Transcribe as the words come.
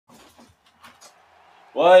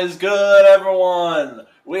What is good, everyone?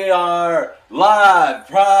 We are live,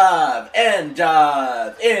 prime, and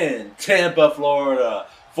dive in Tampa, Florida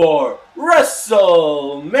for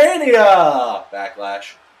WRESTLEMANIA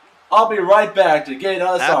Backlash. I'll be right back to get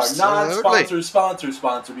us our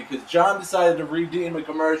non-sponsor because John decided to redeem a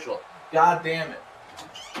commercial. God damn it.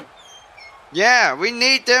 Yeah, we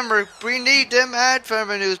need them. We need them ad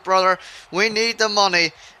revenues, brother. We need the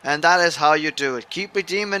money, and that is how you do it. Keep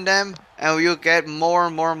redeeming them, and you'll get more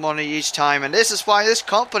and more money each time. And this is why this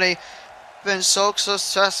company has been so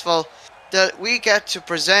successful that we get to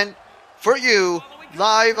present for you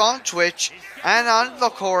live on Twitch and on,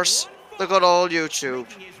 of course, the good old YouTube,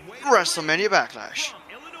 WrestleMania Backlash.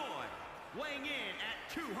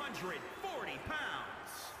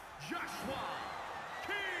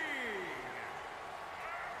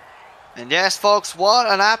 And yes, folks,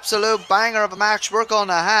 what an absolute banger of a match we're going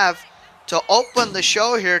to have to open the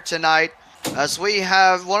show here tonight, as we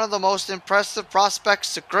have one of the most impressive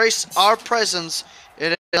prospects to grace our presence.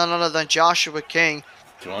 It is none other than Joshua King.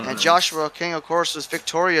 And Joshua King, of course, was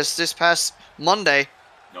victorious this past Monday.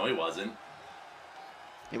 No, he wasn't.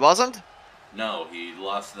 He wasn't? No, he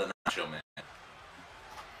lost to the Nacho Man.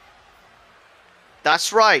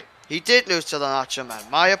 That's right. He did lose to the Nacho Man.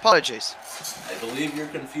 My apologies. I believe you're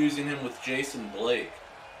confusing him with Jason Blake,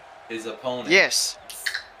 his opponent. Yes.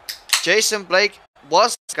 Jason Blake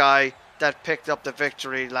was the guy that picked up the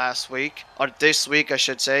victory last week, or this week, I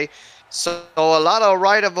should say. So a lot of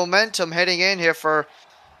ride of momentum heading in here for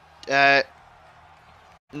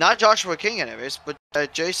not Joshua King anyways, but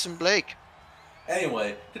Jason Blake.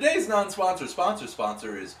 Anyway, today's non-sponsor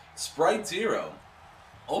sponsor is Sprite Zero.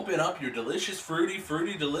 Open up your delicious, fruity,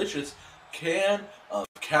 delicious can of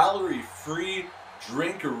calorie-free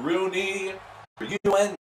drinkaroonie for you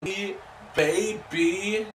and me,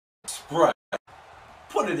 baby. Sprite.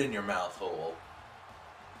 Put it in your mouth hole.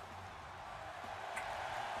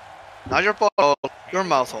 Not your butthole, your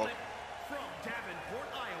mouth hole.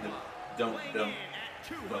 Don't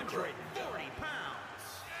cry.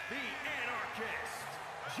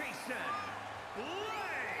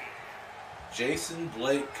 Jason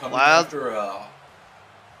Blake coming after I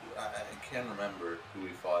can't remember who he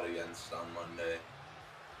fought against on Monday.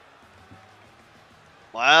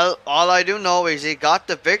 Well, all I do know is he got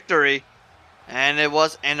the victory, and it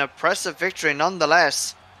was an impressive victory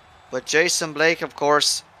nonetheless. But Jason Blake, of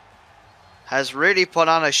course, has really put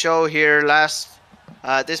on a show here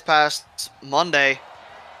this past Monday.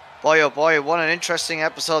 Boy, oh boy, what an interesting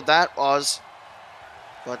episode that was.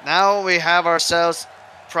 But now we have ourselves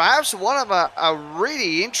perhaps one of a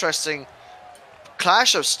really interesting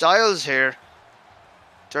clash of styles here.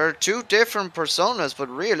 There are two different personas, but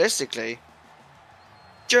realistically,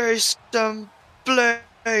 Jason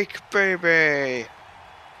Blake, baby.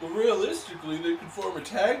 Well, realistically, they could form a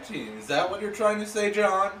tag team. Is that what you're trying to say,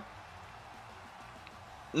 John?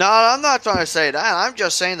 No, I'm not trying to say that. I'm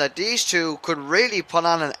just saying that these two could really put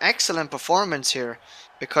on an excellent performance here,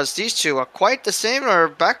 because these two are quite the similar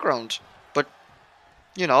background. But,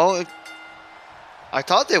 you know, I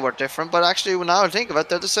thought they were different, but actually, now I think of it,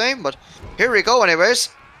 they're the same. But here we go anyways.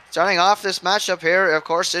 Starting off this matchup here, of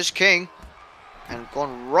course, is King. And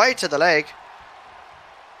going right to the leg.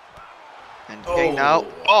 And King now.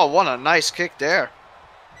 Oh, what a nice kick there.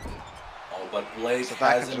 Oh, but Blake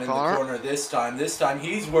has him in the corner this time. This time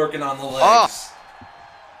he's working on the legs. Oh.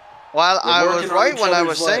 Well, I was right when I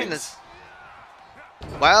was saying this.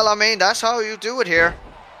 Well, I mean, that's how you do it here.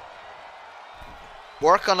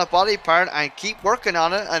 Work on a body part and keep working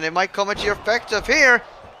on it, and it might come into your effective here.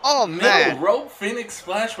 Oh, man. Middle rope Phoenix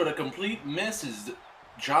Splash, but a complete miss as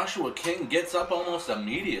Joshua King gets up almost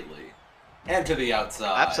immediately. And to the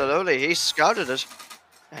outside. Absolutely. He scouted it.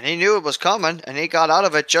 And he knew it was coming, and he got out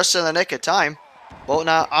of it just in the nick of time. Both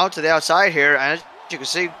now out to the outside here, and as you can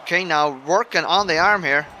see, King now working on the arm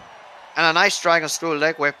here. And a nice dragon screw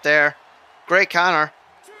leg whip there. Great counter.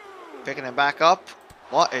 Picking him back up.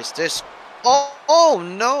 What is this? Oh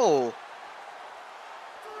no!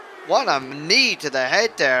 What a knee to the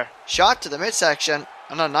head there. Shot to the midsection.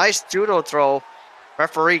 And a nice judo throw.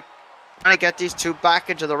 Referee trying to get these two back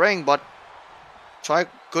into the ring, but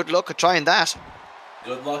good luck at trying that.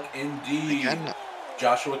 Good luck indeed.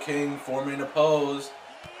 Joshua King forming a pose.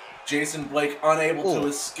 Jason Blake unable to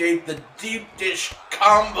escape the deep dish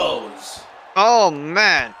combos. Oh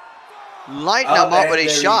man. Lighten him up with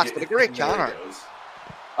his shots, but a great counter.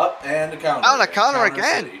 Up and a counter. Oh, and a counter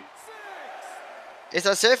again. City. It's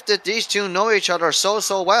as if that these two know each other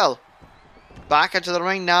so well. Back into the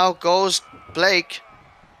ring now goes Blake.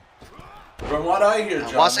 From what I hear,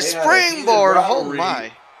 John, was a springboard. Oh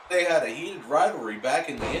my. They had a heated rivalry back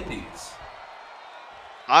in the Indies.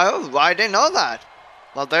 Oh, I didn't know that.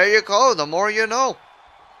 Well, there you go. The more you know.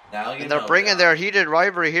 Now you and they're know, bringing John. their heated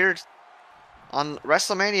rivalry here on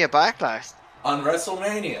WrestleMania Backlash. On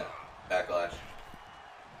WrestleMania Backlash.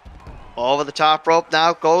 Over the top rope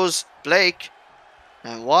now goes Blake.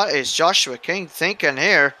 And what is Joshua King thinking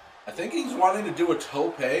here? I think he's wanting to do a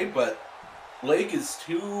tope, but Blake is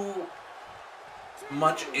too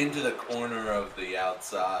much into the corner of the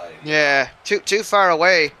outside. Yeah, too far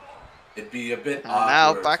away. It'd be a bit and awkward.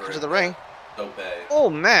 Now back for into him the to ring. Tope. Oh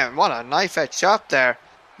man, what a knife edge chop there.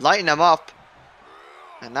 Lighting him up.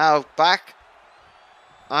 And now back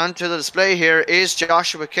onto the display here is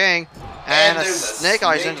Joshua King. And a snake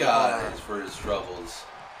eyes into the corner. For his troubles.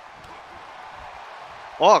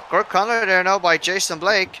 Oh, good corner there now by Jason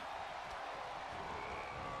Blake.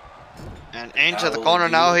 And into the corner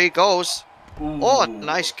now he goes. Ooh. Oh, a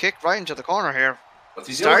nice kick right into the corner here. What's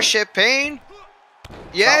he Starship Pain.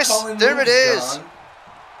 Yes, there it is. John.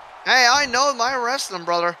 Hey, I know my wrestling,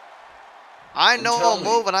 brother. I know a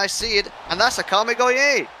move and I see it, and that's a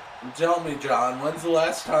Kamigoye. Tell me, John, when's the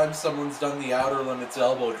last time someone's done the Outer Limits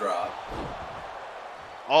elbow drop?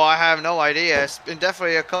 Oh, I have no idea. It's been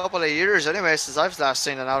definitely a couple of years anyway since I've last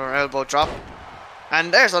seen an outer elbow drop.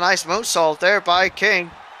 And there's a nice moonsault there by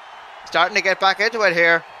King. Starting to get back into it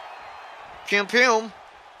here. Pum pum.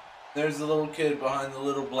 There's the little kid behind the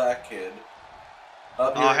little black kid.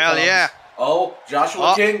 Up here Oh, hell yeah. Oh,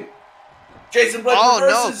 Joshua King. Jason Blake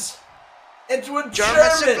reverses. Into a German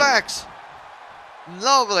suplex.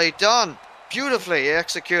 Lovely done. Beautifully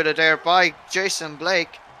executed there by Jason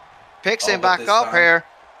Blake. Picks him back up here.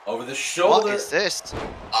 Over the shoulder. What is this?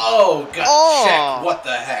 Oh, got checked. What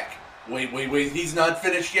the heck? Wait. He's not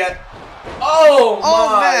finished yet. Oh,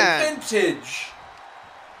 my. Man. Vintage.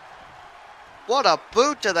 What a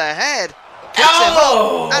boot to the head. Picks him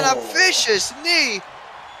up. And a vicious knee.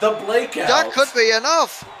 The Blake out. That could be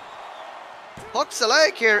enough. Hooks the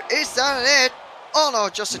leg here. Is that it? Oh no,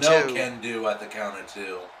 just a two. No can do at the count of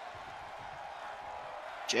two.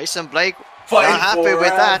 Jason Blake Fight not happy with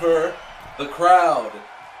that. The crowd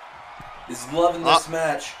is loving this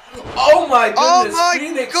match. Oh my goodness! Oh my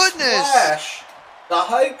Phoenix goodness! Splash. The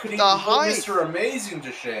height could even put height. Mr. Amazing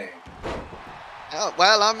to shame.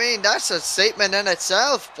 Well, I mean, that's a statement in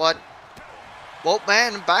itself, but both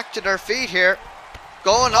men back to their feet here.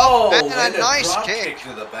 Going up and a nice kick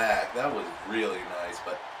to the back. That was really nice,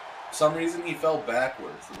 but for some reason he fell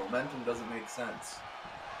backwards. The momentum doesn't make sense.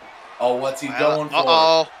 Oh, what's he going for?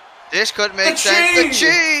 Uh-oh. This could make sense. The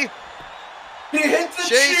Chi! He hit the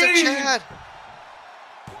Chi!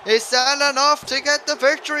 Is that enough to get the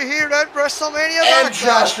victory here at WrestleMania Backlash? And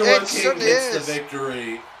Joshua King gets the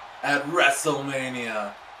victory at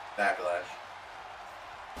WrestleMania Backlash.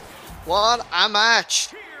 What a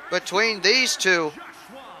match between these two.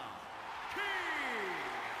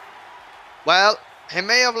 Well, he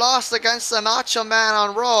may have lost against the Nacho Man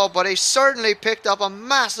on Raw, but he certainly picked up a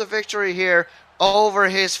massive victory here over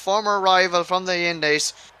his former rival from the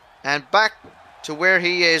Indies and back to where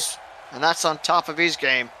he is, and that's on top of his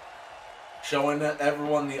game. Showing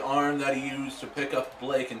everyone the arm that he used to pick up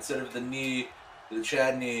Blake instead of the knee, the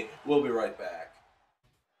Chad knee. We'll be right back.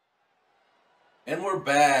 And we're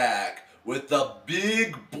back with the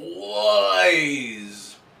big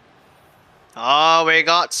boys. Oh, we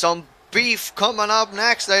got some beef coming up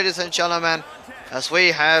next, ladies and gentlemen, as we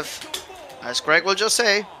have, as Greg will just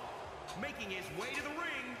say, making his way to the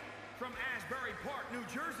ring from Asbury Park, New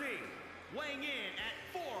Jersey, weighing in at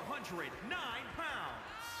 409 pounds,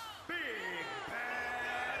 Big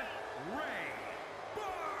Bad Ray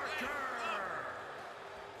Barker.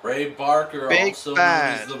 Ray Barker, Big also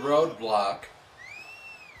Bad. known as the Roadblock.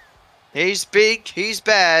 He's big, he's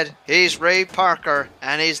bad, he's Ray Parker,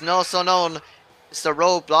 and he's also known as the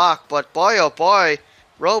Roadblock. But boy oh boy,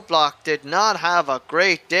 Roadblock did not have a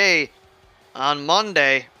great day on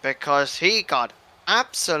Monday because he got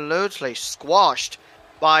absolutely squashed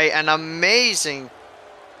by an amazing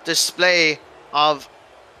display of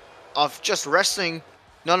just wrestling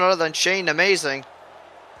none other than Shane Amazing.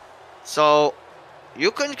 So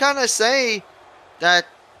you can kind of say that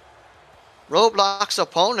Roadblock's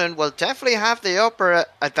opponent will definitely have the upper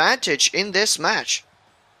advantage in this match.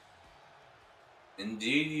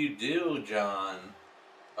 Indeed you do, John.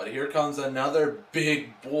 But here comes another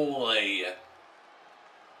big boy.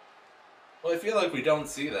 Well, I feel like we don't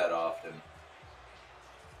see that often.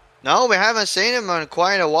 No, we haven't seen him in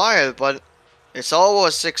quite a while, but it's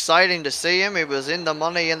always exciting to see him. He was in the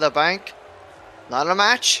Money in the Bank ladder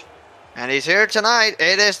match, and he's here tonight.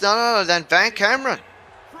 It is none other than Van Kamron.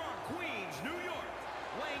 From Queens, New York,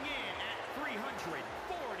 weighing in at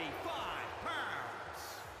 345 pounds,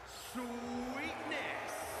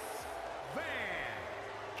 Sweetness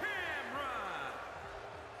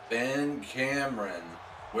Ben Cameron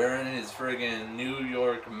wearing his friggin' New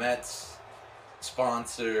York Mets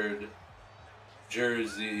sponsored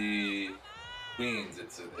jersey. Queens.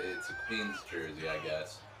 It's a Queens jersey, I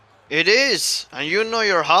guess. It is, and you know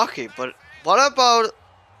your hockey, but what about?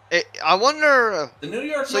 I wonder. The New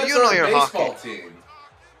York So Mets you know are a your baseball hockey. team.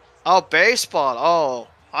 Oh, baseball. Oh,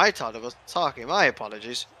 I thought it was hockey. My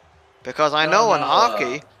apologies, because I No, know in no,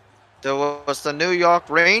 hockey there was the New York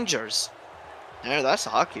Rangers. Yeah, that's a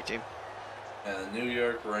hockey team. The New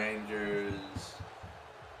York Rangers.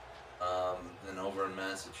 And over in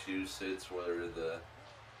Massachusetts, where the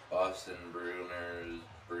Boston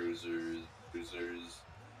Bruisers.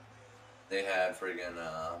 They had friggin'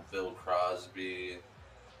 Bill Crosby.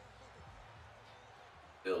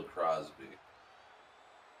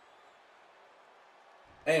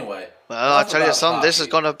 Anyway. Well, I'll enough tell you about something. This is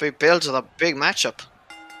hockey. going to be built to the big matchup.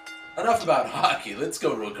 Enough about hockey. Let's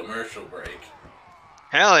go to a commercial break.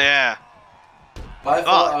 Hell yeah.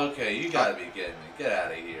 Okay, you gotta be kidding me. Get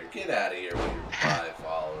out of here. Get out of here with your 5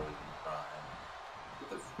 followers in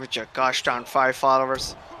Prime. With your gosh darn 5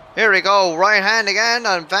 followers. Here we go. Right hand again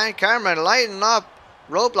on Van Cameron lighting up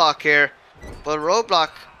Roadblock here. But Roadblock,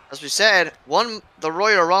 as we said, won the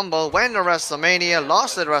Royal Rumble, went to WrestleMania,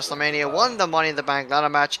 lost at WrestleMania, won the Money in the Bank ladder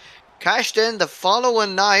match, cashed in the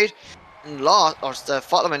following night, and lost, or the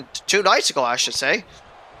following 2 nights ago, I should say.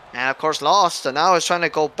 And of course lost, and now is trying to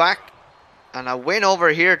go back. And a win over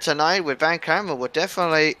here tonight with Van Cameron would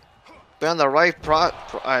definitely be on the right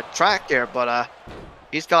track here. But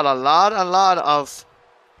he's got a lot of,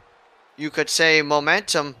 you could say,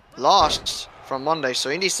 momentum lost from Monday. So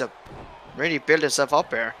he needs to really build himself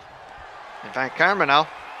up here. And Van Cameron now.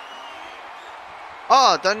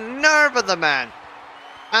 Oh, the nerve of the man.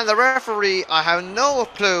 And the referee, I have no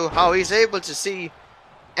clue how he's able to see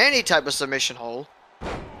any type of submission hold.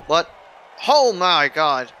 But, oh my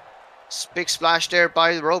God. Big splash there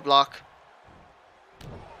by the Roadblock.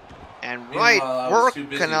 And right,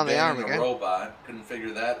 working on the arm again. Robot. Couldn't figure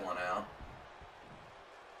that one out.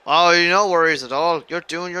 Oh, no worries at all. You're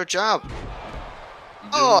doing your job.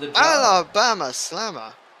 Oh, Alabama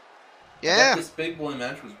Slammer. Yeah. This big boy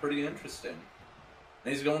match was pretty interesting.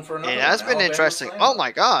 And he's going for another. It has been interesting. Oh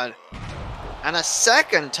my God. And a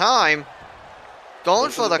second time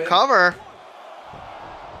going for the cover.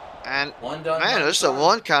 And man, this is a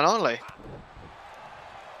 1 count only.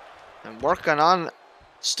 And working on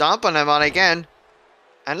stomping him on again.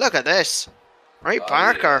 And look at this. Ray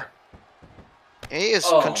Parker. Yeah. He is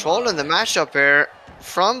controlling the matchup here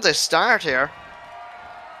from the start here.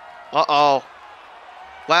 Uh-oh.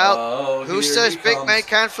 Well, who says big man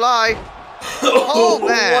can't fly? Oh,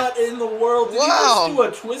 man. What in the world? Did he just do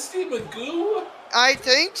a twisty Magoo? I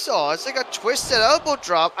think so. It's like a twisted elbow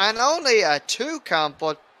drop and only a 2 count,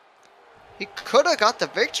 but he could have got the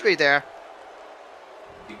victory there.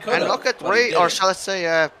 He could have. And look at Ray, or shall I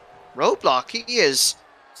say, Roadblock. He is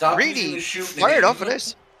really fired up for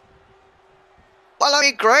this. Well, I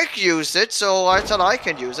mean, Greg used it, so I thought I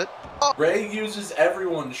can use it. Oh. Ray uses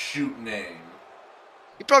everyone's shoot name.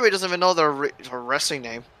 He probably doesn't even know their wrestling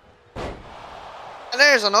name. And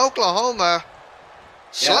there's an Oklahoma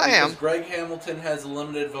slam. Yeah, because Greg Hamilton has a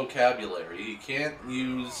limited vocabulary. He can't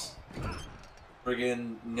use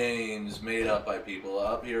friggin' names made up by people.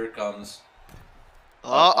 Up here it comes.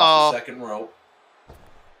 Off the second rope.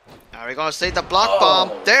 Now we're going to see the block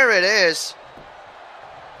bomb. There it is.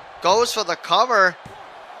 Goes for the cover.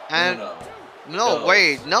 And no,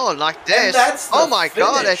 wait, no, like this. Oh my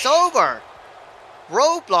God, it's over.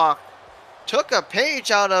 Roadblock took a page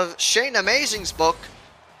out of Shane Amazing's book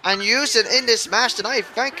and used it in this match tonight.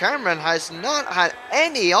 Van Cameron has not had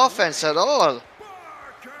any offense at all.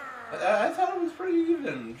 I thought it was pretty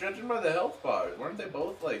even, judging by the health bars. Weren't they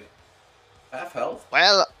both like half health?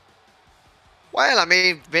 Well, I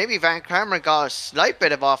mean, maybe Van Cameron got a slight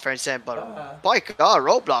bit of offense in, but by God,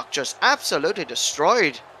 Roadblock just absolutely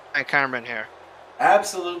destroyed Van Cameron here.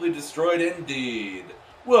 Absolutely destroyed indeed.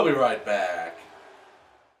 We'll be right back.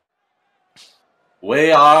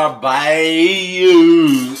 We are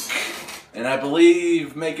Bayou, and I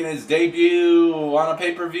believe making his debut on a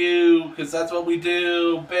pay-per-view, because that's what we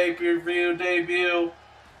do, pay-per-view debut.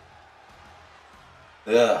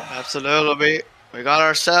 Ugh. Absolutely, we got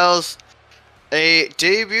ourselves a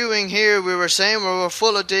debuting here. We were saying we were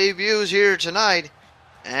full of debuts here tonight,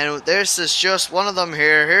 and this is just one of them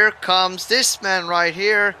here. Here comes this man right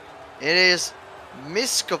here. It is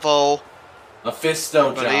Mephisto,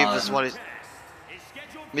 Mephisto, I believe John. is what it.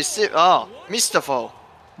 Mephisto. Mephisto.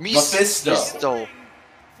 Mephisto.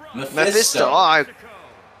 Mephisto. Oh,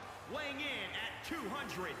 weighing in at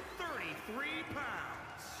 233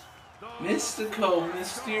 pounds, the Mystico,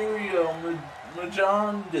 Mysterio,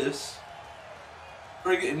 Majondis.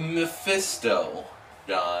 Friggin' Mephisto,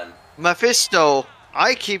 John. Mephisto.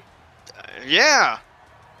 I keep... yeah.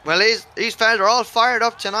 Well, these fans are all fired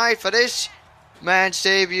up tonight for this man's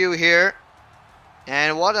debut here.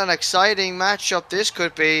 And what an exciting matchup this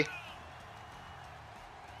could be.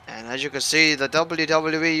 And as you can see, the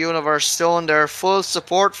WWE Universe showing their full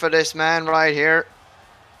support for this man right here.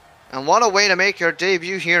 And what a way to make your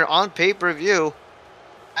debut here on pay-per-view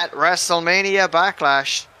at WrestleMania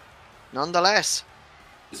Backlash. Nonetheless.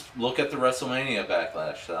 Just look at the WrestleMania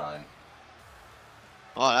Backlash sign.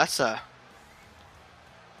 Oh, that's a...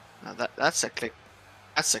 that's a click.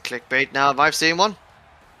 That's a clickbait now if I've seen one.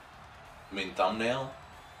 I mean thumbnail?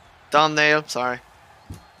 Thumbnail, sorry.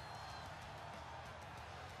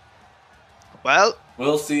 Well,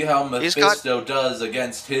 we'll see how Mephisto does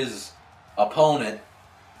against his opponent.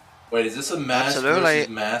 Wait, is this a mask versus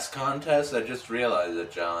mask contest? I just realized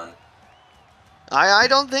it, John. I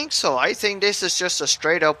don't think so. I think this is just a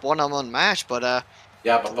straight up one-on-one match, but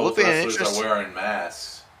yeah, but both wrestlers are wearing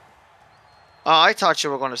masks. Oh, I thought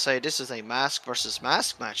you were going to say this is a mask versus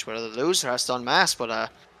mask match where the loser has to unmask,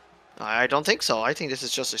 but I don't think so. I think this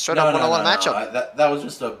is just a straight up one-on-one matchup. That was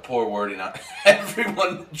just a poor wording.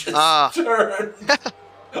 Everyone just turned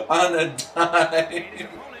on a dime.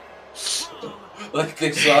 Like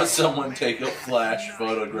they saw someone take a flash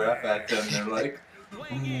photograph at them. They're like,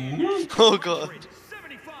 oh god.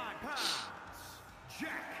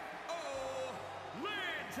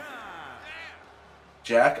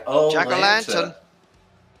 Jack-o'-lantern.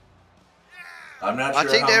 I'm not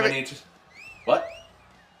sure how many. What?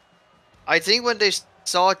 I think when they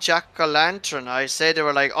saw Jack-o'-lantern, I said they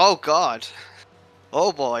were like, "Oh God,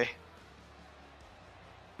 oh boy,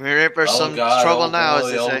 we're in for some trouble now."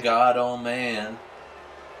 Boy, oh God, oh man.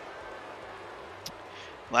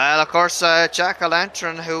 Well, of course,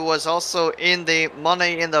 Jack-o'-lantern, who was also in the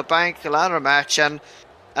Money in the Bank ladder match, and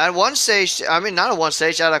at one stage, I mean, not at one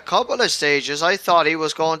stage, at a couple of stages, I thought he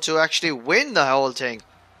was going to actually win the whole thing.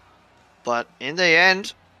 But in the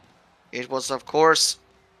end, it was, of course,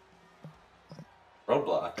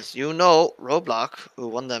 Roadblock. As you know, Roadblock, who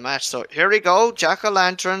won the match. So here we go,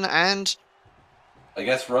 Jack-o'-lantern, and I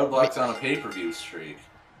guess Roadblock's on a pay-per-view streak.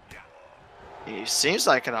 He seems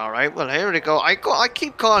like it, alright. Well, here we go. I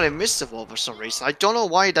keep calling him Mystical for some reason. I don't know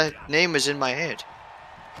why that name is in my head.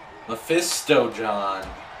 Mephisto, John.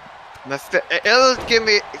 It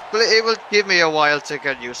will give me a while to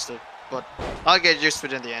get used to, but I'll get used to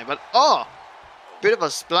it in the end. But oh, bit of a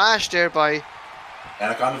splash there by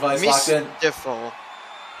Anaconda device locked in.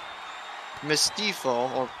 Mystifo,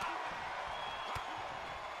 or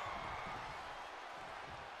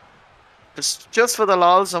it's just for the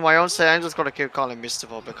lols on my own sake. I'm just gonna keep calling him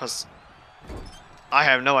Mystifo because I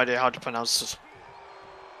have no idea how to pronounce it.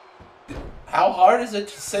 How hard is it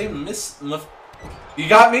to say You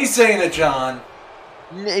got me saying it, John.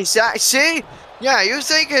 See? Yeah, you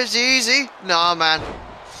think it's easy? Nah, man.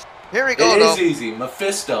 Here we go, It is easy.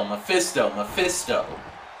 Mephisto. Mephisto.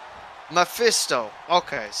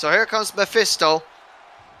 Okay, so here comes Mephisto.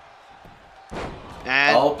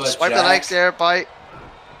 And swipe the legs there by...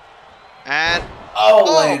 And...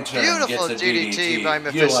 Lantern beautiful gets a DDT by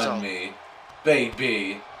Mephisto. You and me.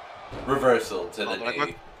 Baby. Reversal to the knee.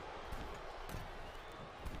 And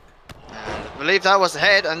I believe that was the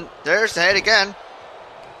head, and there's the head again.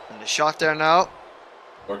 And the shot there now.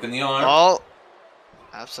 Working the arm. Oh,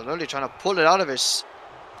 absolutely trying to pull it out of his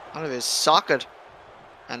socket,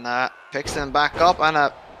 and picks them back up, and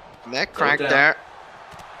a neck crank there.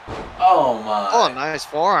 Oh my! Oh, nice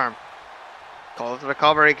forearm. Call for the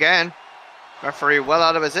cover again. Referee well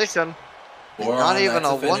out of position. Not even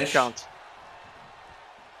a one count.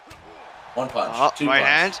 One punch. Two right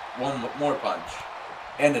punch. hand. One more punch.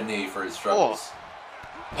 And a knee for his troubles.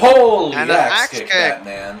 Holy axe kick, that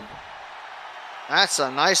man. That's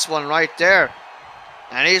a nice one right there.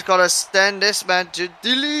 And he's got to send this man to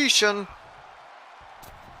deletion.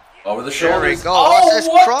 Over the shoulders. There we go. Oh,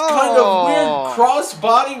 what kind of weird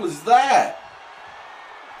crossbody was that?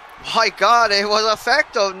 My God, it was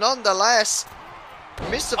effective nonetheless.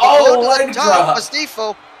 Mr. Leg drop.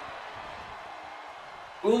 Mystifo.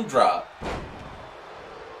 Boom drop.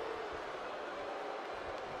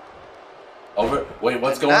 Over. Wait,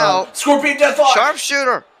 what's going on? Scorpion Deathlock.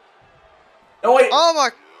 Sharpshooter. No, wait. Oh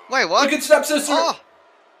my. Wait, what? Look at Stepsister.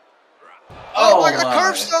 Oh my God,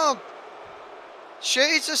 curb stomp.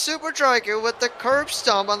 Shades of Super Dragon with the curb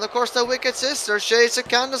stomp, and of course the Wicked Sister, Shades of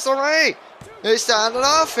Candice LeRae. They started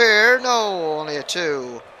off here. No, only a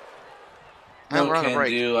 2. No can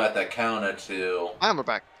do at the count of 2. And we're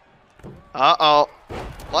back. Uh-oh.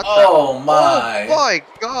 What Oh the? my! Oh my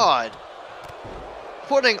God!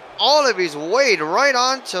 Putting all of his weight right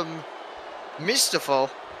onto Mephisto.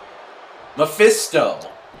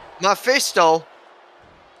 Mephisto.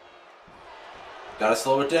 Gotta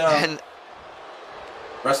slow it down. And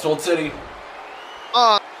Rest Hold City.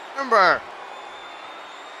 remember.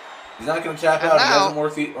 He's not gonna tap And out. now, He hasn't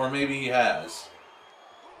worked the, or maybe he has.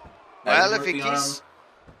 Well, if he keeps,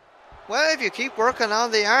 well, if you keep working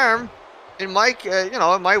on the arm, it might, it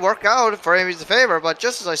might work out for him as a favor. But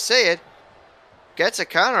just as I say it, gets a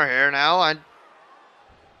counter here now, and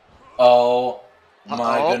oh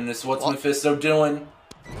my goodness, what's Mephisto doing?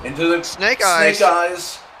 Into the Snake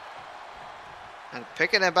Eyes, and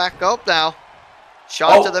picking it back up now.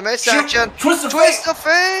 Shot to the midsection. Twist of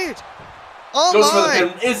fate. Oh Goes my! for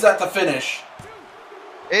the pin. Is that the finish?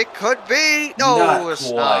 It could be. No, not it's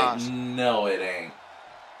quite. not. No, it ain't.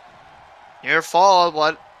 Near fall,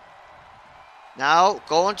 but now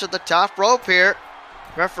going to the top rope here.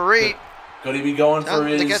 Referee. Could he be going for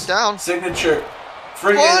his get down. signature?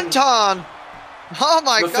 Swanton! Oh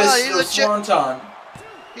my God, he's a Swanton.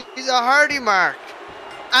 He's a Hardy mark.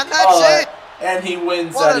 And that's it. And he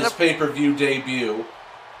wins at his pay-per-view debut.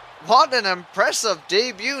 What an impressive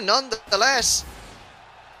debut nonetheless.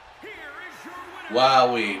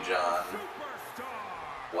 Wowee, John.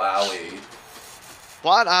 Wowee.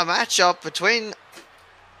 What a matchup between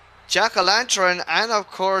Jack-o'-lantern and, of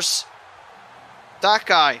course, that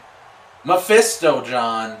guy. Mephisto,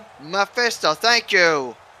 John. Mephisto, thank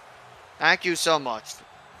you. Thank you so much.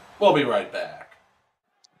 We'll be right back.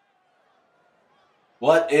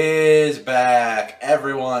 What is back?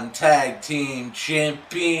 Everyone, tag team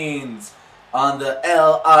champions on the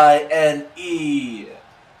LINE.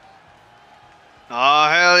 Oh,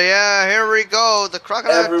 hell yeah. Here we go. The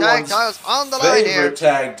Crocodile tag titles on the line here. Favorite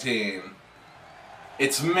tag team.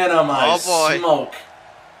 It's Minimize Smoke.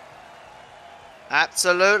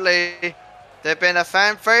 Absolutely. They've been a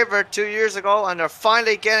fan favorite 2 years ago, and they're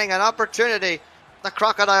finally getting an opportunity. The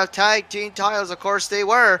Crocodile tag team titles, of course, they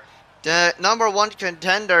were the #1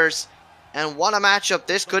 contenders, and what a matchup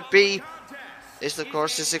this could be. This, of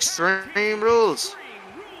course, is Extreme Rules.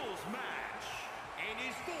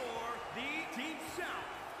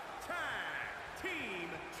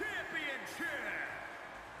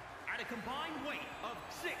 Combined weight of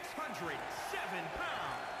 607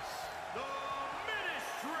 pounds,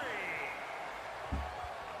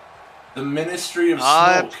 the Ministry of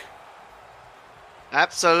Smoke.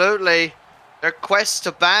 Absolutely. Their quest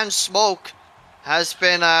to ban smoke has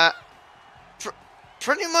been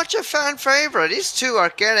pretty much a fan favorite. These two are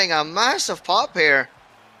getting a massive pop here.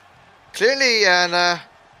 Clearly, and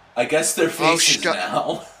I guess they're faces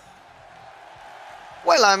now.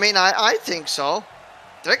 Well, I mean, I think so.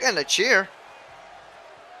 They're gonna cheer.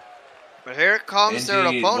 But here comes their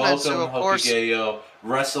opponents, who, of course,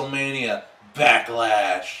 WrestleMania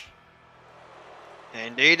Backlash.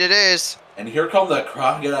 Indeed it is. And here come the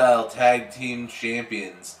Crocodile Tag Team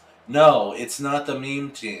Champions. No, it's not the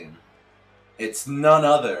meme team. It's none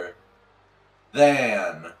other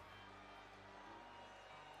than...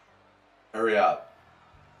 Hurry up.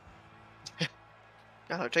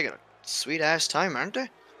 God, they're taking a sweet-ass time, aren't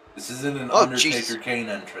they? This isn't an Undertaker Kane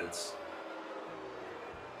entrance.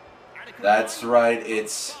 That's right,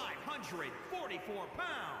 it's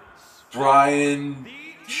Brian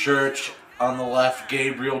Church on the left,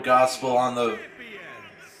 Gabriel Gospel on the...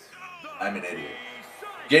 I'm an idiot.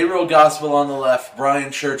 Gabriel Gospel on the left,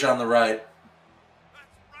 Brian Church on the right.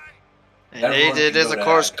 And it is, of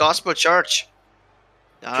course, Gospel Church.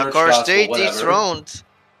 And of course, they dethroned.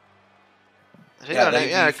 I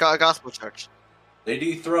think Gospel Church. They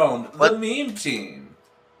dethroned the meme team.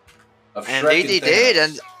 And they did,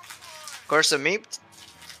 and of course the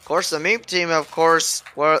meme team, of course,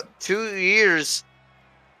 were 2 years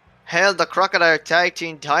held the Crocodile Tag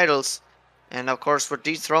Team titles, and of course were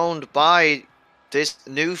dethroned by this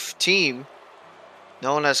new team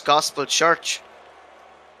known as Gospel Church.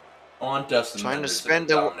 I want Dustin Henderson and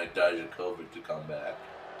Dominic Dijakovic to come back.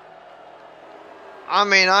 I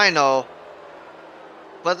mean, I know.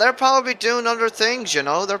 But they're probably doing other things, you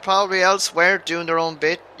know. They're probably elsewhere doing their own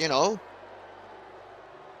bit, you know.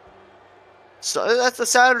 So that's the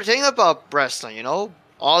sad thing about wrestling, you know.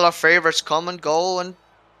 All our favorites come and go and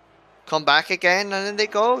come back again, and then they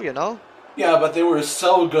go, you know. Yeah, but they were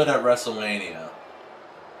so good at WrestleMania.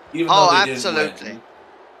 Even though they didn't win.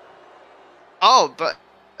 Oh, but,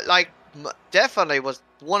 like, definitely was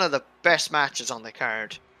one of the best matches on the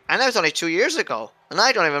card. And that was only 2 years ago. And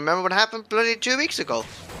I don't even remember what happened bloody 2 weeks ago.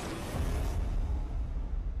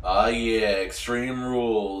 Yeah, Extreme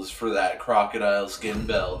Rules for that crocodile skin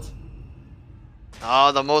belt.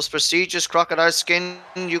 Oh, the most prestigious crocodile skin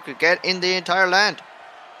you could get in the entire land.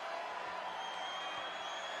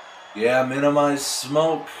 Yeah, minimize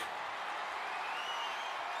smoke.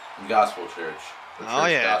 Gospel Church. The Oh,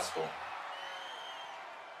 church yeah. gospel.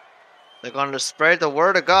 They're going to spread the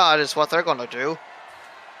word of God is what they're going to do.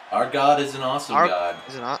 Our God is an awesome God.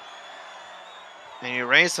 Is it not? And he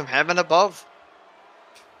reigns from heaven above.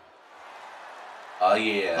 Oh,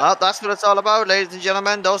 yeah. Well, that's what it's all about, ladies and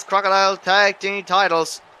gentlemen. Those Crocodile Tag Team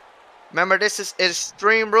titles. Remember, this is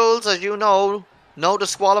Extreme Rules, as you know. No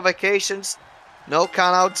disqualifications, no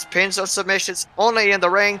countouts, pins, or submissions. Only in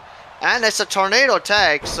the ring. And it's a tornado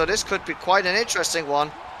tag, so this could be quite an interesting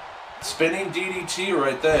one. Spinning DDT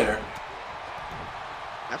right there.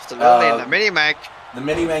 Absolutely, and the mini-mac. The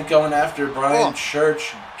mini-man going after Brian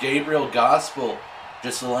Church, Gabriel Gospel.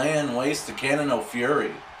 Just laying waste to Cannon of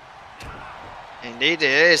Fury. Indeed it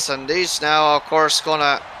is, and these now, of course,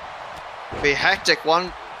 gonna be hectic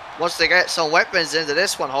once they get some weapons into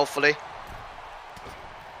this one, hopefully.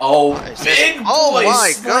 Oh, big boy my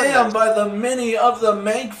slam goodness. by the mini of the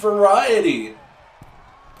Mank variety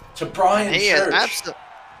to Brian He Church.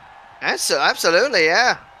 is absolutely,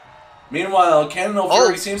 yeah. Meanwhile, Cannon of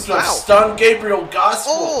Fury seems to have wow. stunned Gabriel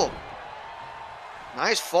Gospel. Oh,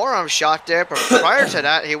 nice forearm shot there, but prior to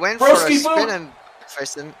that, he went for a Broski spin boot. and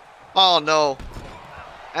fist him. Oh no!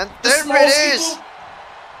 And The there it Smolsky is.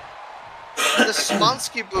 boot. The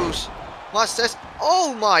Smonsky boot. What's this?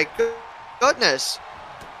 Oh my goodness!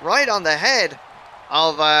 Right on the head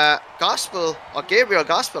of Gospel, or Gabriel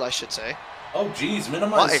Gospel, I should say. Oh, geez, What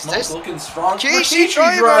minimize is smoke this? looking strong. Rikishi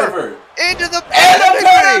Rikishi driver. into the And a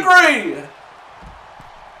pedigree. pedigree.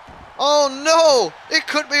 Oh no! It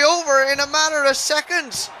could be over in a matter of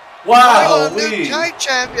seconds. Wow, New tag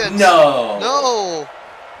champions. No. No.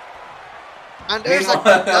 And there's Meanwhile,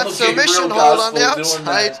 that submission Gabriel hold on the Gospel doing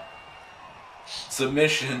outside. that.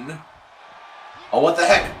 Submission. Oh, what the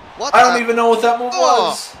heck? What I don't the- even know what that move Oh.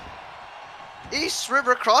 was. East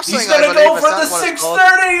River Crossing. He's I gonna believe go is for that the what it's called.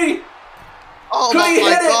 630. Oh Could he my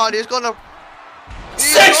hit it? God! He's gonna.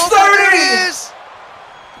 630. It is.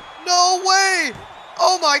 No way!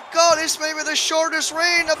 Oh my God! This may be the shortest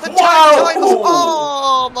reign of the tag titles.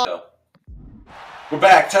 Oh my! We're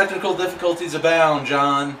back. Technical difficulties abound,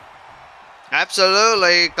 John.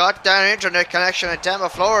 Absolutely. Got that internet connection in Tampa,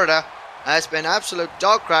 Florida. Has been absolute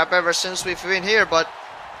dog crap ever since we've been here, but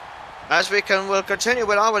as we'll continue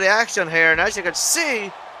on with the action here, and as you can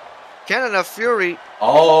see, Cannon of Fury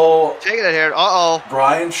Oh, taking it here. Uh-oh.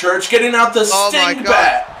 Brian Church getting out the Oh my sting God.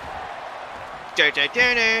 bat.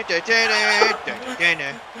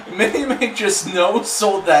 Mini Make just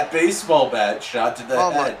no-sold that baseball bat shot to the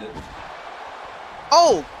Oh my- head.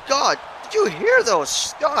 Oh God! Did you hear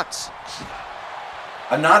those shots?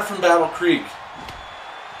 A knot from Battle Creek.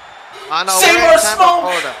 I know. Save we're our in Tampa, smoke!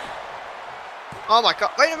 Florida. Oh my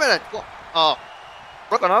God! Wait a minute. Oh,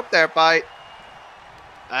 broken up there by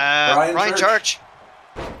Brian Church.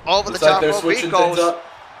 Over Looks the like top they're rope he switching things goes. up.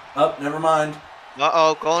 Oh, never mind.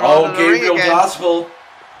 Uh-oh, going Oh, on to the ring Gabriel again. Gospel.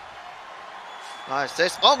 Nice.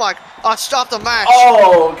 This. Oh my! Oh, stop the match.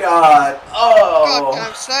 Oh, God. Oh.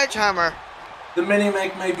 Goddamn sledgehammer. The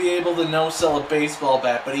Mini-Make may be able to no-sell a baseball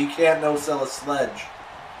bat, but he can't no-sell a sledge.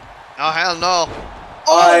 Oh hell no!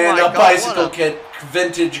 And my a God, bicycle what a kit.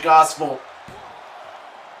 Vintage Gospel.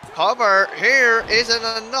 cover here isn't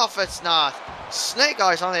enough. It's not. Snake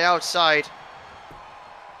Eyes on the outside.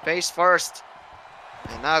 Face first.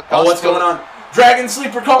 And now Gospel. Oh, what's going on? Dragon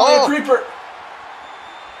Sleeper caught me Oh. a creeper.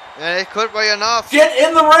 And it could be enough. Get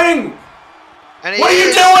in the ring. And he What are you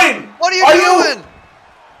is. doing? What are you doing?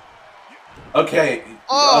 Okay.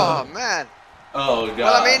 Oh man. Oh, God.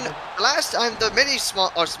 Well, I mean, the last time the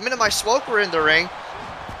Minimize Smoke were in the ring,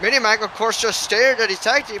 Minimac, of course, just stared at his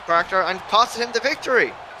tag team partner and costed him the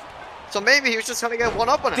victory. So maybe he was just trying to get one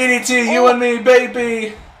up on it. DDT, you and me,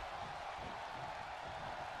 baby.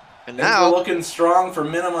 And Things now, are looking strong for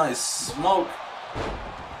Minimize Smoke.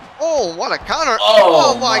 oh, what a counter!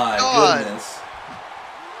 Oh, my God! goodness.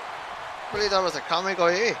 I believe that was a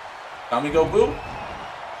Kamigoye. Kamigo Boo?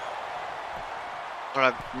 Or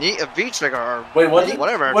a beach trigger, or Wait, what did,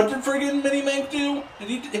 whatever. What did friggin' Mini-Mank do? Did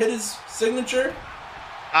he hit his signature?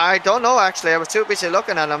 I don't know, actually. I was too busy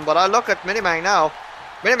looking at him, but I look at Minimac now.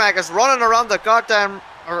 Minimac is running around the goddamn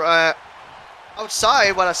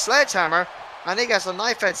outside with a sledgehammer, and he gets a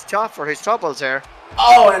knife-edge shot for his troubles here.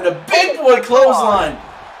 Oh, and a big boy clothesline.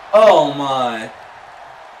 Oh, my.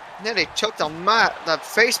 Nearly took the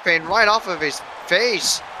face paint right off of his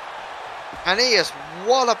face. And he is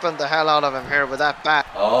walloping the hell out of him here with that bat.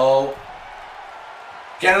 Oh.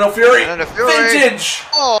 Cannon of Fury. Cannon of Fury. Vintage.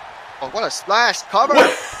 Oh, what a splash. Cover.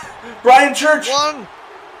 Brian Church. One.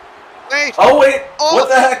 Wait. Oh, wait. Oh. What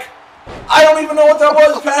the heck? I don't even know what that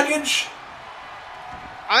was, package.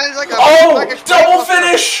 Double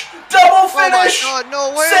finish. Double finish. Oh, my God.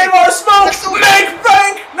 No way. Save our smoke. Make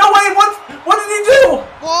bank. No, wait. What did he do?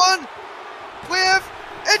 One.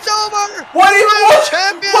 It's over. What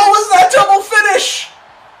was that double finish?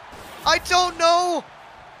 I don't know.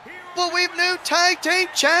 But we've new tag team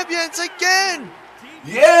champions again.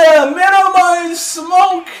 Yeah, minimize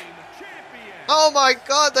smoke. Oh my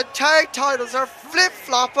God, the tag titles are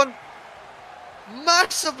flip-flopping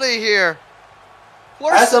massively here.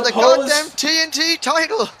 Worse than the goddamn TNT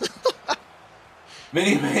title.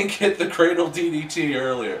 Mini-Man hit the Cradle DDT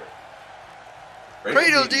earlier.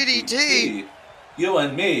 Cradle DDT? You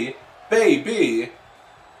and me, baby.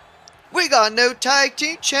 We got new tag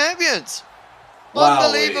team champions. Wow,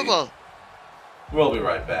 Unbelievable. We'll be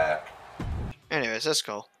right back. Anyways, let's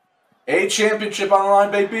go. A championship on the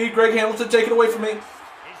line, baby. Greg Hamilton, take it away from me. Is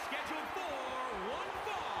scheduled for one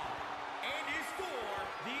fall and is for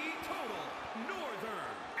the total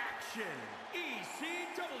Northern Action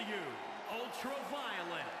ECW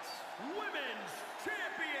Ultraviolet Women's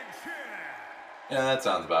Championship. Yeah, that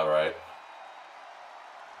sounds about right.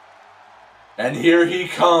 And here he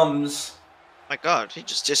comes. My God, he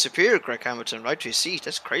just disappeared, Greg Hamilton, right to his seat.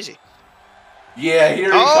 That's crazy. Yeah,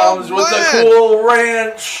 here he comes with the cool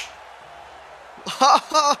ranch. The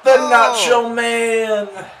Nacho Man.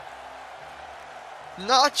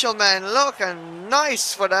 Nacho Man looking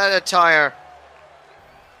nice for that attire.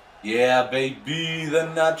 Yeah, baby, the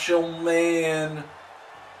Nacho Man.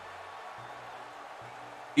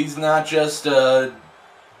 He's not just a...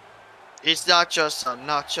 He's not just a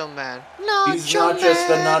Nacho Man. He's not just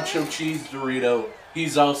a nacho cheese Dorito.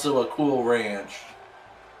 He's also a cool ranch.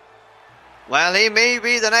 Well, he may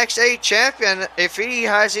be the next 8 champion if he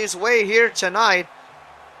has his way here tonight.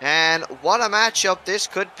 And what a matchup this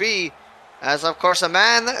could be. As, of course, a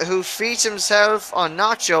man who feeds himself on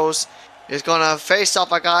nachos is going to face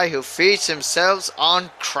off a guy who feeds himself on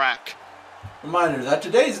crack. Reminder that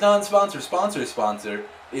today's non-sponsor sponsor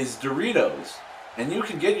is Doritos. And you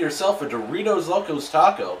can get yourself a Doritos Locos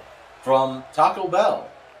Taco from Taco Bell.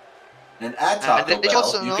 And at Taco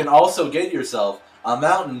Bell, you can also get yourself a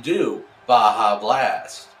Mountain Dew Baja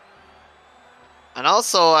Blast. And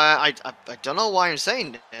also, I don't know why I'm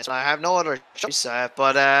saying this. I have no other choice.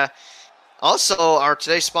 But also, our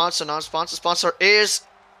today's sponsor, non-sponsor sponsor is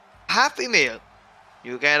Happy Meal.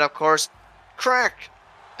 You get, of course, crack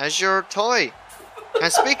as your toy.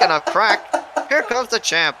 And speaking of crack, here comes the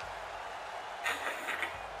champ.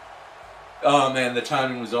 Oh man, the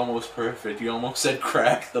timing was almost perfect. He almost said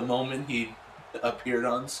crack the moment he appeared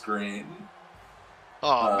on screen.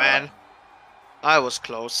 Oh man, I was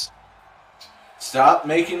close. Stop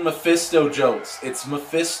making Mephisto jokes. It's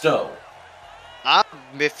Mephisto. I'm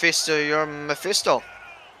Mephisto, you're Mephisto.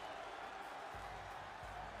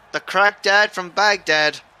 The crack dad from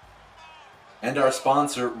Baghdad. And our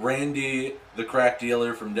sponsor, Randy, the crack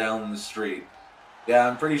dealer from down the street. Yeah,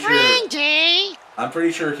 I'm pretty sure... Randy! I'm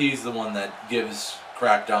pretty sure he's the one that gives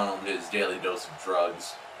Crack Donald his daily dose of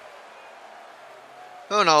drugs.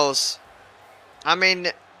 Who knows? I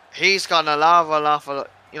mean, he's got a lot of,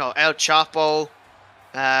 you know, El Chapo,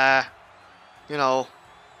 you know.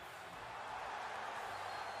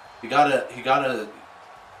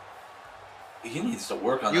 He needs to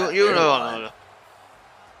work on that. You know.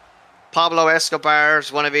 Pablo Escobar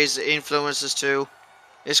is one of his influences too.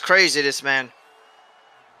 It's crazy, this man.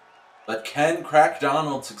 But can Crack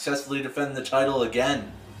Donald successfully defend the title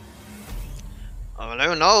again? Well,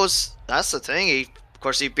 who knows? That's the thing. Of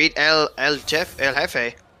course, he beat El Jefe.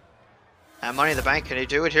 And Money in the Bank. Can he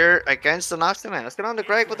do it here against the Nacho Man? Let's get on to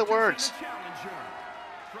Greg with the words.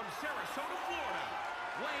 From Sarasota, Florida,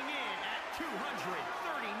 weighing in at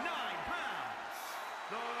 239 pounds,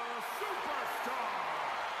 the Superstar.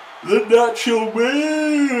 The Nacho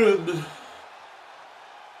Man!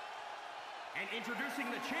 And introducing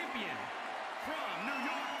the champion from New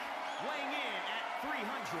York, weighing in at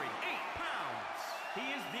 308 pounds, he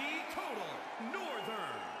is the total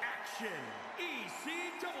Northern Action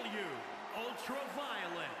ECW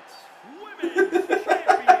Ultraviolet Women's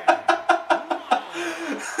Champion.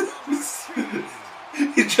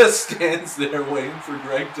 He just stands there waiting for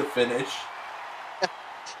Greg to finish.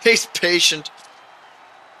 He's patient.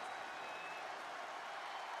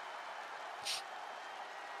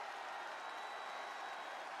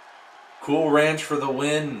 Cool Ranch for the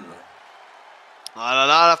win. A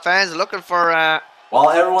lot of fans looking for. While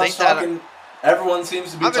everyone's talking, everyone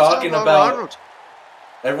seems to be talking about.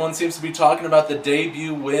 Everyone seems to be talking about the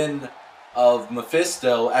debut win of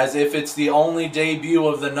Mephisto as if it's the only debut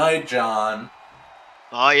of the night, John.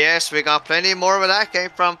 Oh yes, we got plenty more where that came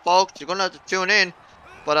from, folks. You're gonna have to tune in.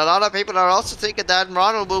 But a lot of people are also thinking that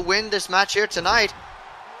Ronald will win this match here tonight.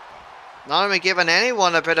 Not only giving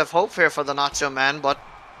anyone a bit of hope here for the Nacho Man, but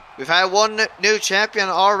we've had one new champion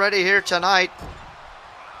already here tonight.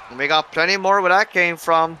 And we got plenty more where that came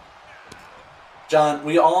from. John,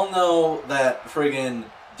 we all know that friggin'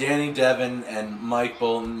 Danny Devon and Mike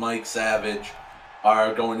Bolton, Mike Savage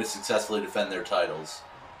are going to successfully defend their titles.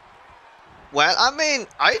 Well, I mean,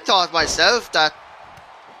 I thought myself that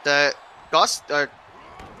the Gospel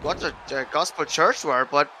Church were,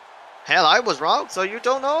 but hell, I was wrong, so you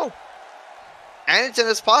don't know. Anything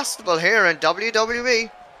is possible here in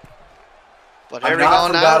WWE. But here we go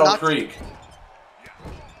now. Battle Creek.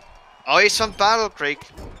 Oh, he's from Battle Creek.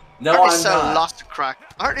 No, Aren't they I'm sell not. lots of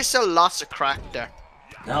crack? Aren't they sell lots of crack there?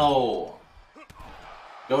 No.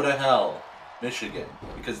 Go to hell, Michigan,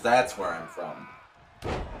 because that's where I'm from.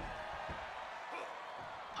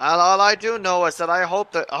 Well, all I do know is that I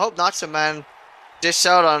hope Nacho Man dish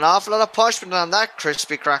out an awful lot of punishment on that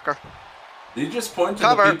crispy cracker. Did you just point to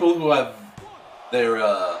the people who have their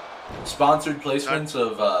sponsored placements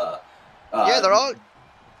of yeah, they're all.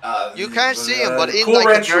 You can't see them, but in cool like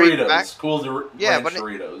ranch the very Doritos. back, Ranch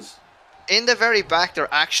Doritos. In the very back,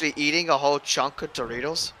 they're actually eating a whole chunk of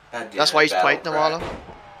Doritos. That's why he's battle biting them all crack. up.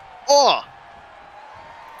 Oh!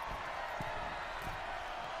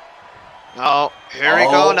 Oh, here we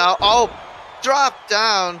go now. Oh, drop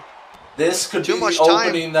down. This could Too be much the time.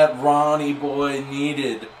 opening that Ronnie boy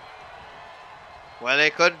needed. Well,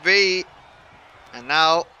 it could be. And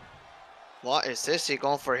now, what is this he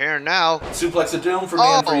going for here now? Suplex of Doom for me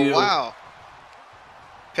and for you. Oh, wow.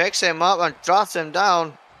 Picks him up and drops him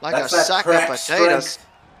down like That's a that sack of crack potatoes. strength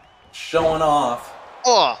showing off.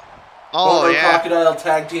 Oh, oh Former yeah. Crocodile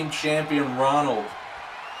Tag Team Champion Ronald.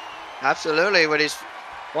 Absolutely, with his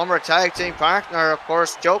former tag team partner, of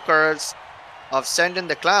course, Joker, of Sending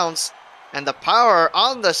the Clowns. And the power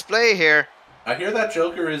on display here. I hear that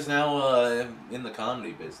Joker is now in the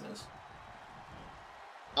comedy business.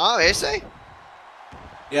 Oh, is he?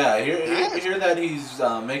 Yeah, I hear that he's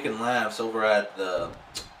making laughs over at the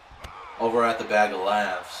Bag of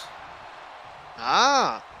Laughs.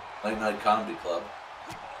 Ah. Late Night Comedy Club.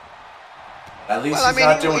 At least Well, he's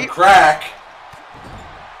not doing crack.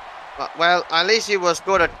 Well, at least he was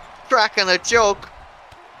good at cracking a joke.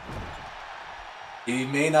 He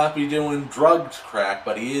may not be doing drugged crack,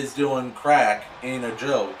 but he is doing crack in a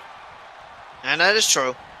joke. And that is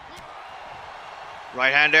true.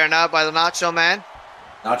 Right hand there now by the Nacho Man.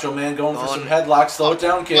 Nacho Man going for some headlocks. Slow it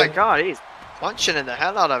down, kid. Oh my God, he's punching in the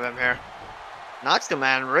hell out of him here. Nacho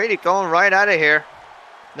Man really going right out of here.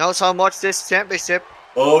 Knows how much this championship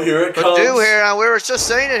Oh, here it could comes. do here, and we were just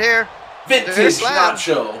saying it here. Vintage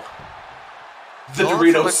Nacho. The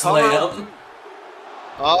Going Dorito for the Slam.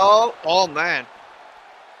 Oh man.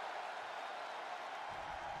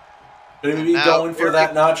 Maybe Now, going for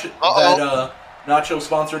that Uh-oh. Nacho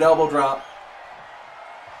sponsored elbow drop.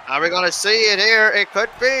 Are we gonna see it here? It could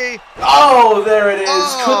be. Oh, there it is.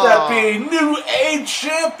 Oh. Could that be New Age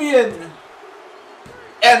Champion?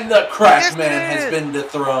 And the Crack Yes, Man it has is. been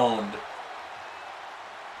dethroned.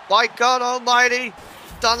 My God Almighty,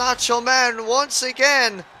 the Nacho Man once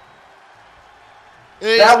again.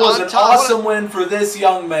 That was an awesome win for this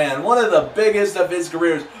young man. One of the biggest of his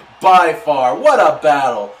careers by far. What a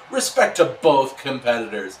battle. Respect to both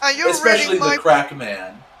competitors. Are you especially reading the my- Crack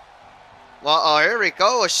Man. Well, oh, here we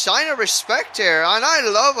go. A sign of respect here, and I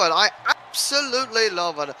love it. I absolutely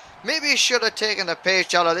love it. Maybe you should have taken a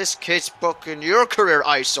page out of this kid's book in your career,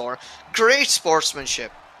 Eyesore. Great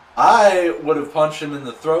sportsmanship. I would have punched him in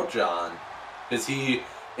the throat, John. Because he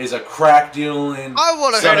is a crack dealing. I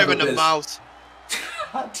would have hit him in the mouth.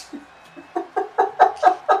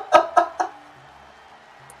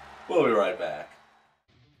 We'll be right back.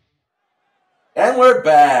 And we're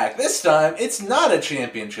back. This time, it's not a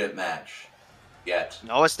championship match. Yet.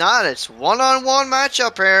 No, it's not. It's one-on-one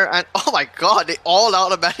matchup here, and oh my God, they all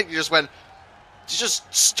automatically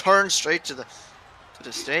just turned straight to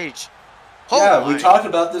the stage. Oh Yeah, my. we talked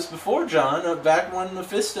about this before, John, back when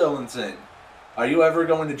Mephisto and thing. Are you ever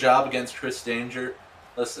going to job against Chris Danger?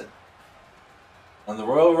 Listen, when the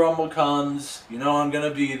Royal Rumble comes, you know I'm going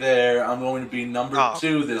to be there. I'm going to be number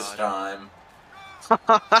 2 this time.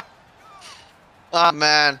 Oh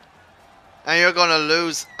man, and you're gonna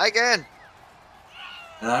lose again.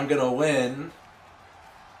 And I'm going to win.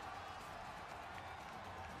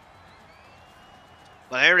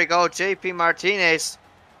 Well, here we go, JP Martinez.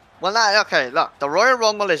 Well, okay, look, the Royal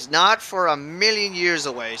Rumble is not for a million years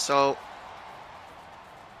away, so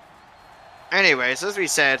anyways, as we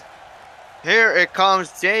said, here it comes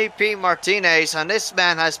JP Martinez, and this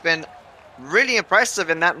man has been really impressive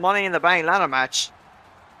in that Money in the Bank ladder match.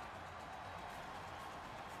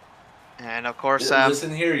 And of course,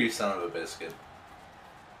 listen here, you son of a biscuit.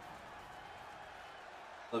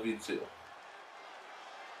 Love you too.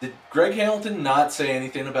 Did Greg Hamilton not say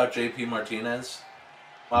anything about JP Martinez?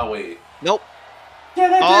 Wow, wait. Nope.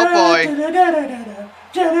 Oh boy.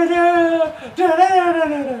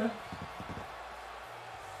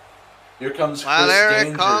 Here comes Chris Well, there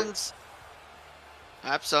Danger. it comes.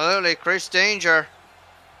 Absolutely, Chris Danger.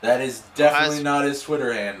 That is definitely not his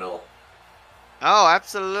Twitter handle. Oh,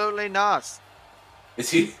 absolutely not. Is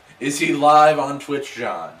he live on Twitch,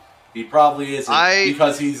 John? He probably isn't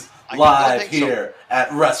because he's live here at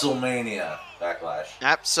WrestleMania Backlash.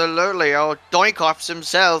 Absolutely. Oh, Doinkoffs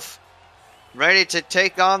himself, ready to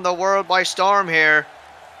take on the world by storm here.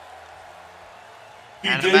 He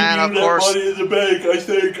and debuted man, of that course, Money in the Bank, I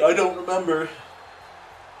think. I don't remember.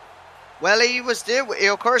 Well, he was with,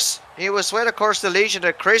 of course, the Legion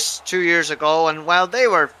of Chris 2 years ago, and while they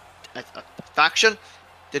were a faction,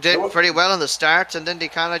 they did pretty well in the start, and then they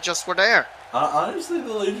kind of just were there. Honestly,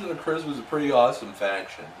 the Legion of Chris was a pretty awesome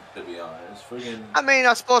faction, to be honest. I mean,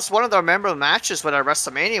 I suppose one of their memorable matches was at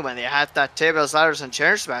WrestleMania when they had that tables, ladders, and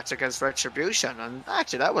chairs match against Retribution, and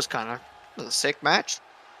actually that was kind of a sick match.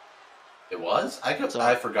 It was? I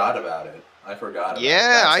forgot about it. I forgot about it.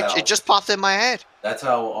 Yeah, it just popped in my head. That's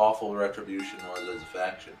how awful Retribution was as a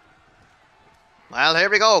faction. Well, here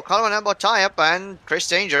we go. Colin elbow tie-up and Chris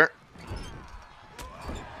Danger.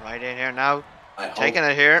 Right in here now. Taking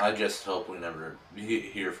it here. I just hope we never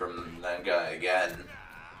hear from that guy again.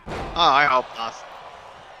 Oh, I hope not.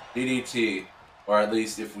 DDT, or at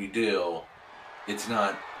least if we do, it's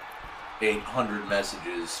not 800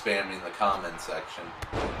 messages spamming the comment section.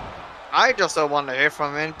 I just don't want to hear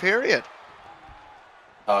from him, period.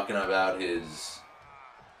 Talking about his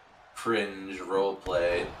cringe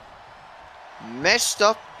roleplay. Messed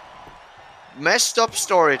up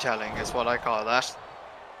storytelling is what I call that.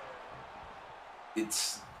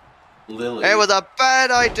 It's Lily. It was a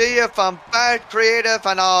bad idea from bad creative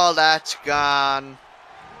and all that's gone.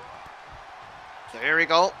 So here we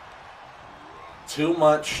go. Too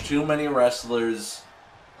many wrestlers.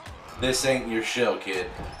 This ain't your show, kid.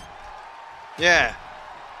 Yeah.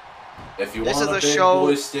 If you want a big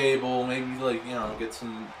boy stable, maybe get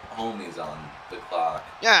some homies on the clock.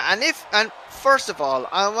 Yeah, and first of all,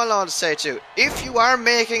 I want to say too, if you are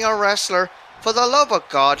making a wrestler, for the love of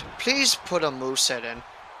God, please put a moveset in.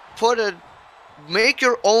 Make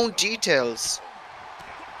your own details.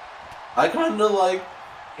 I kind of like,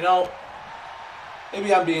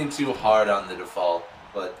 maybe I'm being too hard on the default,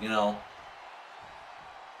 but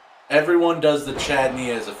everyone does the Chad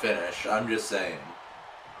knee as a finish. I'm just saying.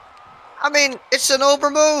 I mean, it's an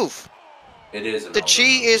over move. It is an The Chi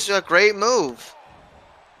is a great move.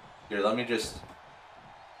 Here, let me just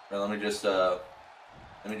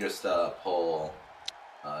pull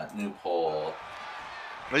new poll.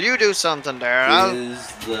 Will you do something there?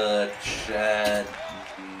 Is the Chad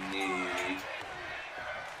knee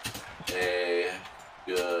a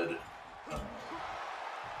good?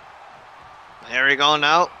 Here we go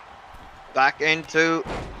now. Back into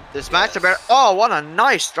this match. Oh, what a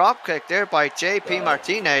nice drop kick there by JP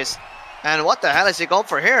Martinez. And what the hell is he going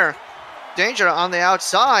for here? Danger on the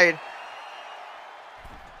outside.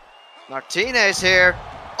 Martinez here.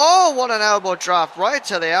 Oh, what an elbow drop right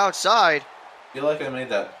to the outside. I feel like I made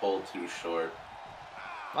that pull too short.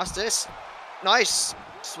 What's this? Nice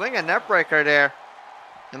swinging net breaker there.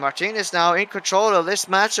 And Martinez now in control of this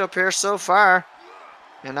matchup here so far.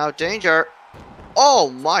 And now Danger. Oh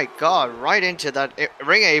my God, right into that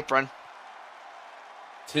ring apron.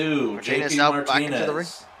 JP now Martinez back into the ring.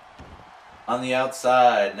 On the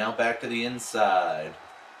outside, now back to the inside.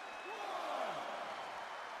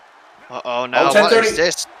 Uh-oh, now what is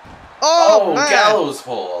this? Oh, man. Gallows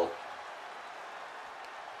hole.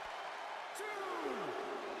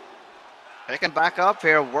 Picking back up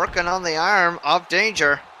here, working on the arm of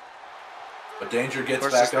Danger. But Danger gets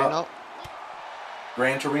back up.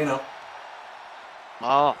 Gran Torino.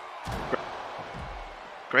 Oh.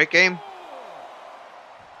 Great game.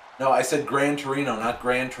 No, I said Gran Torino, not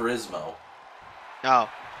Gran Turismo. No.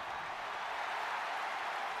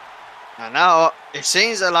 And now it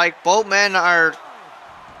seems that like both men are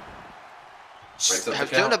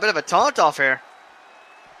doing a bit of a taunt off here.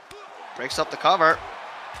 Breaks up the cover.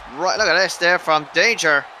 Right, look at this there from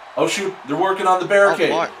Danger. Oh shoot, they're working on the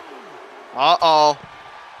barricade. Uh-oh.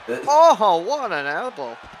 Oh, what an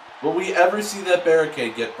elbow. Will we ever see that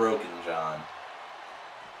barricade get broken, John?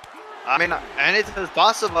 I mean, anything is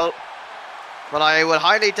possible. but I would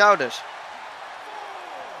highly doubt it.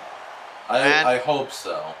 I hope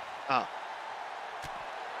so. Oh.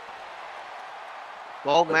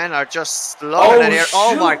 Both men are just slowing it here.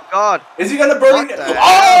 Oh my god. Is he gonna burn it?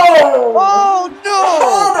 Oh no!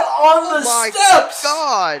 On the steps!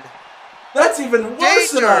 God! That's even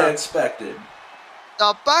worse than I expected.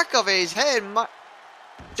 The back of his head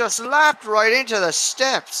just lapped right into the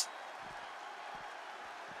steps.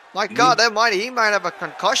 My god, he might have a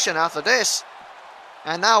concussion after this.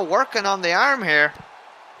 And now working on the arm here.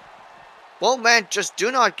 Both men just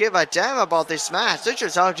do not give a damn about this match. They're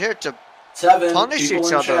just out here to punish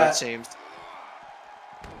each other, it seems.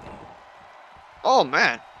 Oh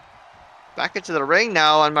man. Back into the ring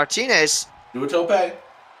now, and Martinez. Do a tope.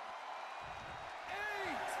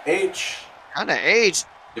 H. Kind of H.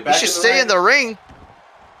 He should stay in the ring.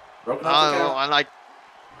 Broken off the count. And like.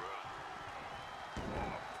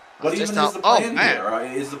 What even is the plan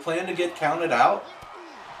here? Is the plan to get counted out?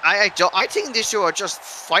 I think these two are just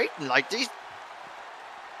fighting like these.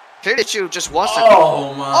 Clearly, two just wants to.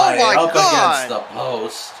 Oh my up against the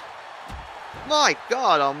post. My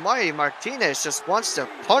God Almighty, Martinez just wants to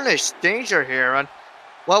punish Danger here, and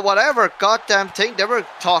well, whatever goddamn thing they were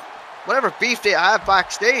whatever beef they have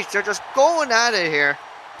backstage, they're just going at it here.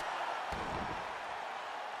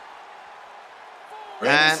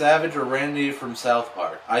 Randy Savage or Randy from South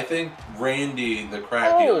Park? I think Randy, the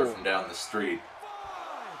crack dealer from down the street.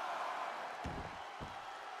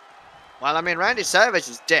 Well, I mean, Randy Savage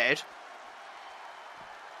is dead.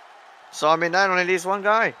 So, I mean, that only leaves one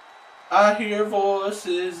guy. I hear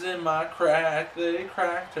voices in my crack. They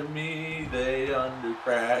crack to me. They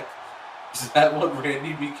undercrack. Is that what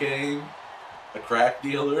Randy became? A crack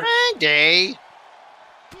dealer? Randy!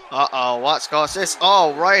 Uh-oh, what's caused this?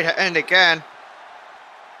 Oh, right hand again.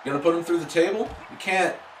 You gonna put him through the table? You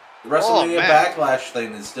can't. The WrestleMania Backlash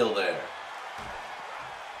thing is still there.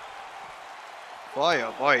 Boy,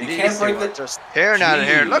 oh boy, you can't break the... just tearing out of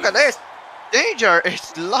here. Look at this. Danger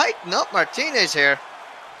is lighting up Martinez here.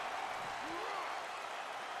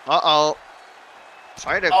 Uh-oh.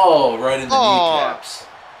 Right in the kneecaps.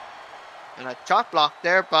 And a chop block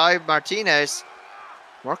there by Martinez.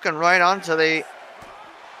 Working right onto the...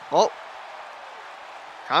 Oh.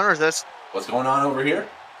 Counters this. What's going on over here?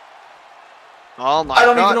 Oh my God. I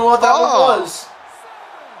don't even know what that one was.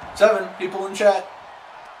 7 people in chat.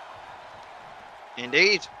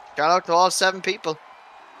 Indeed. Shout out to all 7 people.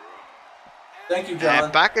 Thank you, John.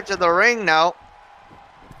 And back into the ring now.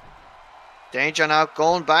 Danger now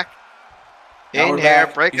going back in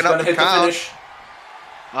here, breaking up the count.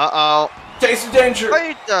 Uh-oh. Taste of danger.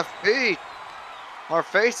 Face the feet. Or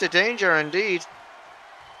face the danger, indeed.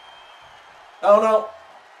 Oh, no.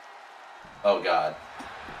 Oh, God.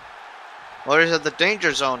 What is it? The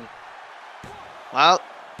danger zone. Well,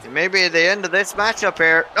 it may be at the end of this matchup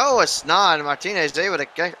here. No, it's not. Martinez is able to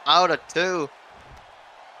get out of 2.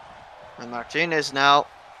 And Martinez now.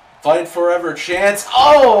 Fight forever chance.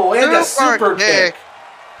 Oh, and a super kick.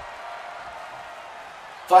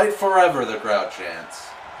 Fight forever, the crowd chants.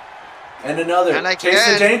 And another. And Taste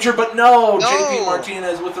the danger, but no. JP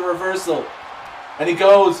Martinez with the reversal. And he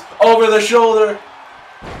goes over the shoulder.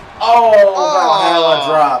 Oh, Valhalla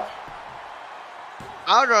drop.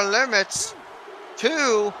 Outer limits.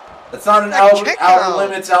 2. That's not an outer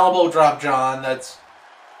limits elbow drop, John. That's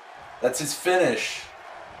his finish.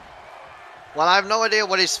 Well, I have no idea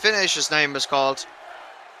what his finisher's name is called.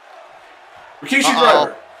 Rikishi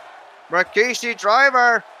Driver. Rikishi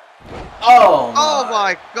Driver. Oh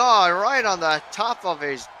my God! Right on the top of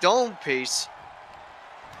his dome piece.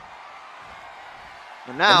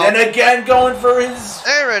 And now. And then again going for his.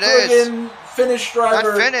 There it is. Finish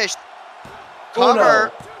driver. That finished. Cover.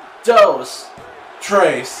 Uno, dos,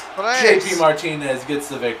 tres. JP Martinez gets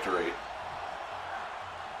the victory.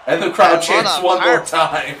 And the crowd chants one more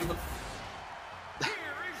time.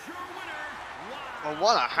 Well,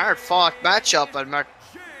 what a hard-fought matchup, and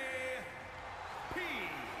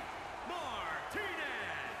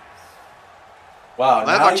wow,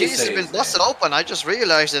 now Martinez has been busted open. I just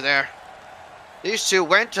realized it there. These two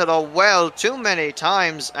went to the well too many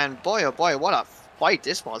times, and boy, oh boy, what a fight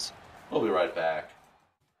this was. We'll be right back.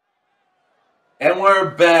 And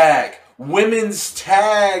we're back. Women's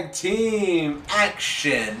tag team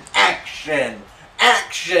action, action,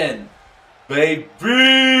 action,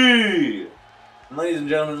 baby. And ladies and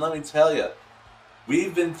gentlemen, let me tell you,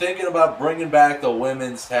 we've been thinking about bringing back the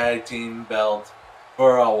women's tag team belt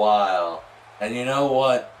for a while. And you know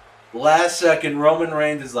what? Last second, Roman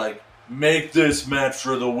Reigns is like, make this match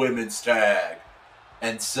for the women's tag.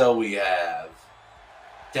 And so we have.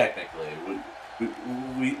 Technically,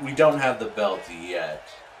 we don't have the belt yet.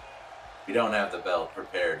 You don't have the belt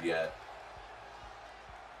prepared yet.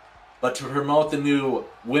 But to promote the new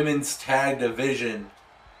women's tag division,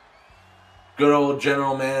 good old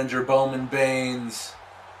general manager Bowman Baines.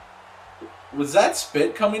 Was that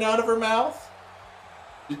spit coming out of her mouth?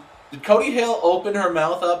 Did Cody Hale open her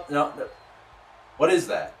mouth up? No. What is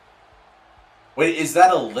that? Wait, is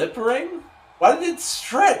that a lip ring? Why did it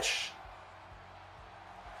stretch?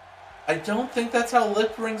 I don't think that's how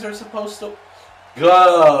lip rings are supposed to...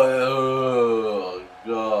 Go.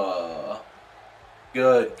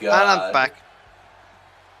 Good God. And I'm back.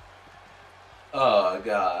 Oh,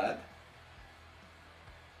 God.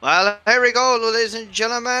 Well, here we go, ladies and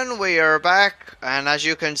gentlemen. We are back. And as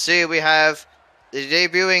you can see, we have the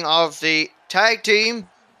debuting of the tag team.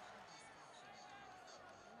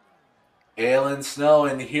 Hale and Snow,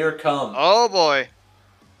 and here come Oh, boy.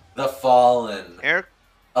 the Fallen. Here.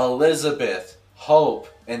 Elizabeth, Hope,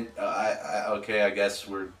 and I guess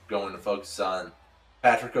we're going to focus on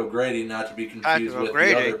Patrick O'Grady, not to be confused with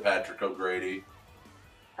the other Patrick O'Grady.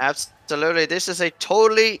 Absolutely. This is a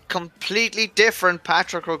totally, completely different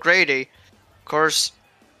Patrick O'Grady. Of course,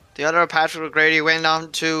 the other Patrick O'Grady went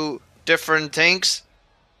on to different things.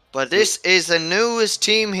 But this is the newest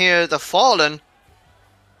team here, the Fallen.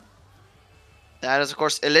 That is, of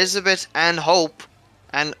course, Elizabeth and Hope.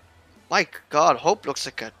 And, my God, Hope looks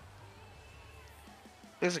like an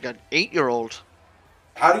 8-year-old.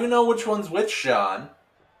 How do you know which one's which, Sean?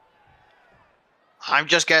 I'm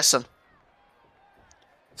just guessing.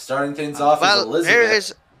 Starting things off as Elizabeth. Here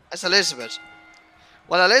is Elizabeth.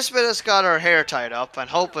 Well, Elizabeth has got her hair tied up, and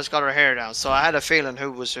Hope has got her hair down, so I had a feeling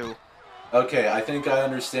who was who. Okay, I think I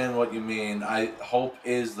understand what you mean. Hope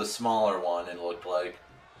is the smaller one, it looked like.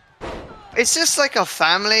 It's just like a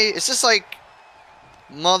family. It's just like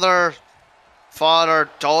mother, father,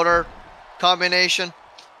 daughter combination.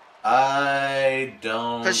 I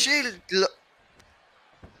don't... Because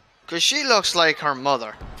she looks like her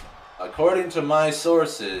mother. According to my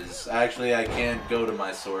sources, actually I can't go to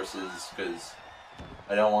my sources because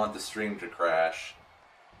I don't want the stream to crash.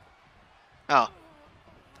 Oh.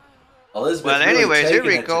 Elizabeth Well, really anyways, here taking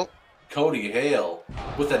we it go. to Cody Hale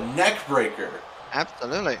with a neck breaker.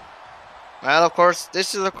 Absolutely. Well, of course,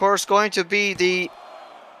 this is, of course, going to be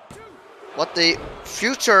what the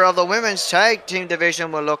future of the women's tag team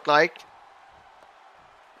division will look like.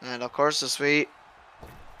 And, of course, as we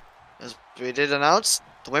did announce,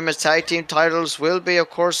 the women's tag team titles will be, of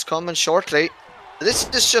course, coming shortly. This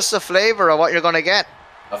is just a flavor of what you're going to get.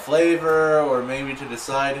 A flavor, or maybe to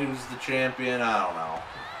decide who's the champion, I don't know.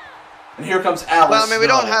 And here comes Alice Well, I mean, we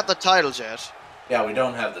Snow. don't have the titles yet. Yeah, we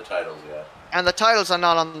don't have the titles yet. And the titles are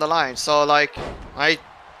not on the line, so, like,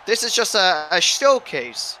 this is just a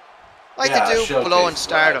showcase. Like they do below in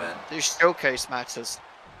Stardom. They showcase matches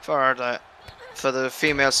for the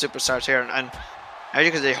female superstars here. And as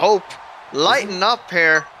you can see, Hope lighting up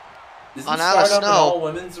here on Alice Stardom Snow. an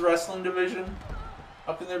all-women's wrestling division?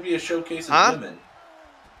 How can there be a showcase of women?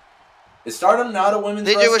 Is Stardom not a women's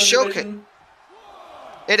wrestling division? They do a showcase.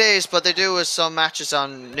 It is, but they do some matches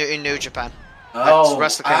in New Japan. Oh,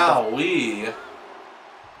 owie.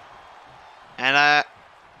 And,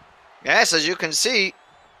 yes, as you can see,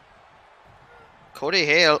 Cody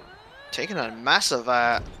Hale taking a massive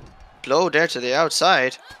blow there to the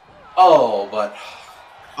outside. Oh, but...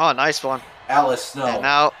 Oh, nice one. Alice Snow. And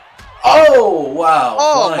now... Oh, wow.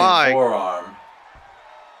 Oh, my forearm.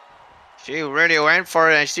 She really went for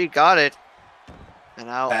it, and she got it. And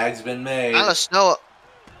now... Tag's been made. Alice Snow...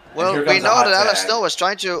 Well, we know that Alice Snow was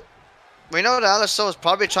trying to... We know that Alice Snow is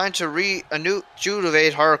probably trying to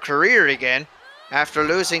rejuvenate her career again after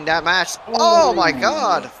losing that match. Ooh. Oh, my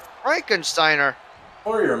God. Frankensteiner.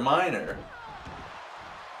 Warrior Minor.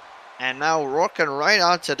 And now working right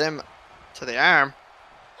onto them, to the arm.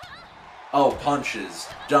 Oh, punches,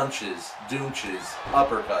 dunches, doonches,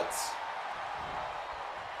 uppercuts.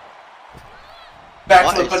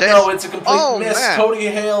 Backflip, but no, it's a complete miss. Man. Cody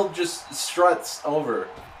Hale just struts over.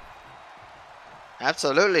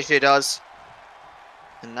 Absolutely, she does.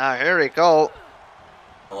 And now here we go.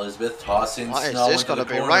 Elizabeth tossing Snow into the corner. What is this going to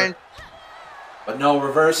be, Ryan? But no,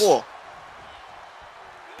 reverse. Cool.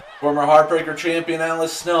 Former Heartbreaker champion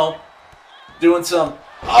Alice Snow doing some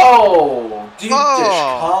deep dish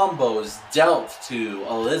combos dealt to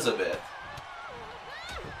Elizabeth.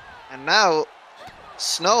 And now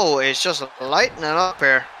Snow is just lighting it up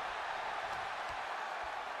here.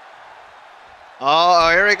 Oh,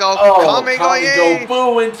 here we go. Oh, Kamigo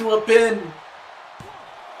Boo into a pin.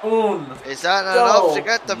 Is that enough to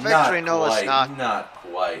get the victory? No, it's not. Not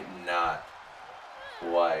quite.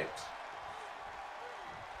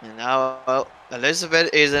 And now Elizabeth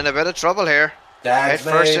is in a bit of trouble here. Tag's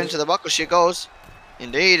Head first made. into the buckle she goes.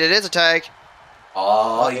 Indeed, it is a tag.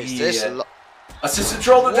 Oh, What is this? Assistant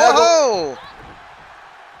shoulder tackle. Whoa!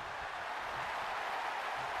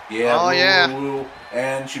 Yeah, Oh, woo, yeah. woo, woo.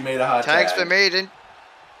 And she made a hot tag. Tag's been made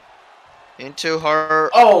into her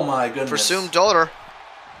Oh my goodness. presumed daughter.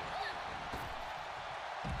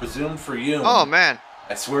 Presumed for you. Oh, man.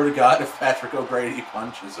 I swear to God, if Patrick O'Grady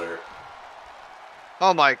punches her,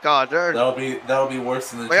 Oh, my God. that'll be worse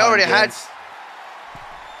than the We time already had... Vince-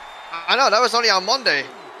 I know, that was only on Monday.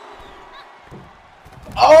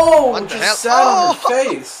 Oh, What the hell? just sat on her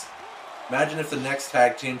face. Imagine if the next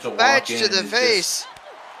tag team to walk Badge in to the is face. just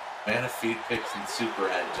Man of Feet Picks and Super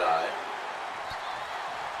Hentai.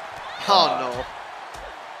 Oh, no.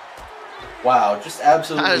 Wow, just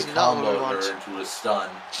absolutely That is not what we comboed want. her into a stun.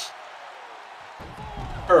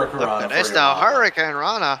 Hurricane Look Rana at for this your now. mama. Hurricane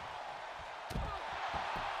Rana.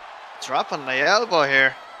 Dropping the elbow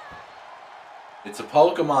here. It's a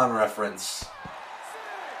Pokemon reference.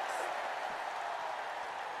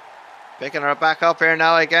 Picking her back up here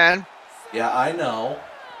now again. Yeah, I know.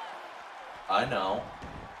 I know.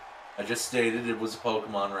 I just stated it was a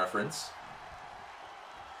Pokemon reference.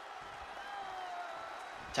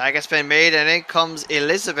 Tag has been made, and in comes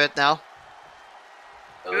Elizabeth now.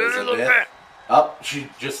 Elizabeth. Up, she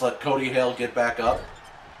just let Cody Hale get back up.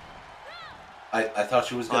 I thought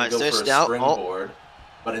she was going to go for a springboard,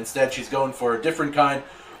 but instead she's going for a different kind.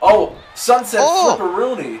 Oh, Sunset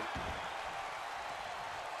Flipperoonie.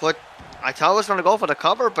 But I thought I was going to go for the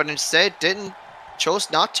cover, but instead didn't. Chose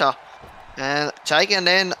not to. And tagging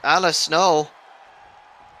in Alice Snow.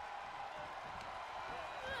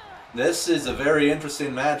 This is a very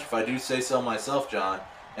interesting match, if I do say so myself, John.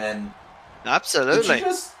 And absolutely.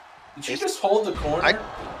 Did she just hold the corner?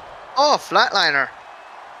 Oh, flatliner.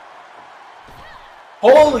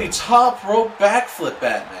 Holy top rope backflip,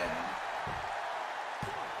 Batman.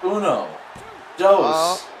 Uno.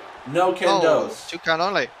 Dos. No can dos. 2 count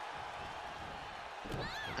only.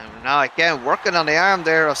 And now again, working on the arm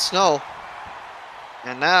there of Snow.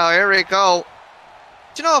 And now here we go.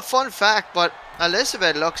 Do you know a fun fact, but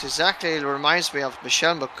Elizabeth looks exactly, reminds me of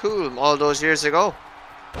Michelle McCool all those years ago.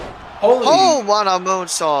 Holy. Oh, what a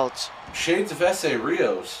moonsault. Shades of S.A.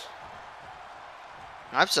 Rios.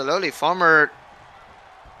 Absolutely. Former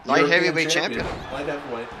light European heavyweight champion. Light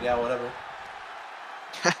heavyweight. Yeah, whatever.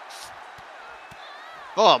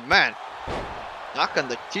 Oh, man. Knocking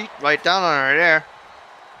the teeth right down on her there.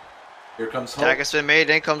 Here comes Hope. Tag has been made.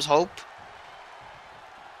 In comes Hope.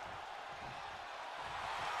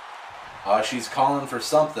 She's calling for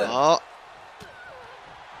something. Oh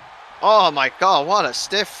my God! What a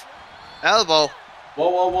stiff elbow. Whoa,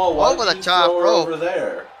 whoa, whoa! Why Over did the you top throw her rope. over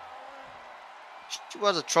there? She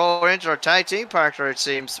was a throw into her tag team partner, it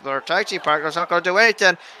seems, but her tag team partner's not going to do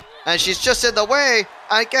anything, and she's just in the way.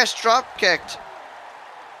 I guess drop kicked.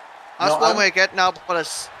 That's one way of getting out, but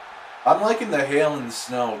it's. I'm liking the Hale and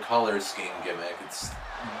Snow color scheme gimmick. It's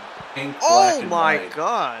pink, black, and white. Oh my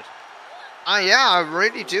God! Yeah, I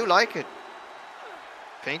really do like it.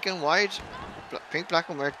 Pink and white, pink, black,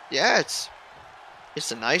 and white. Yeah, it's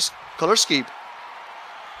a nice color scheme.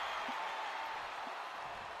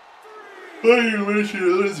 Why you mention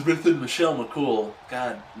Elizabeth and Michelle McCool?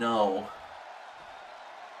 God, no.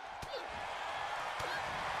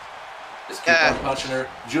 Just keep on punching her.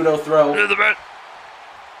 Judo throw. Elizabeth.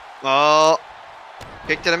 Oh,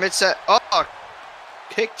 kick to the mid-set. Oh,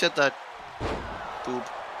 kick to the boob.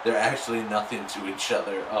 They're actually nothing to each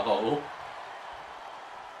other. Oh.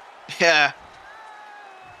 Yeah.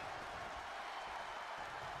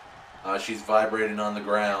 She's vibrating on the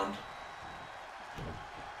ground.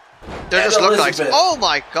 They just look like. Elizabeth. Oh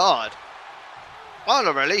my God. On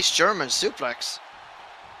a release German suplex.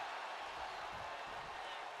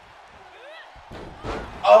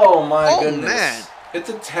 Oh my Oh, goodness. man. It's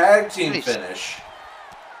a tag team Nice. finish.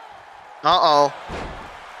 Uh-oh.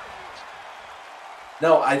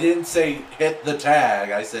 No, I didn't say hit the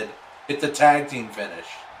tag. I said hit the tag team finish.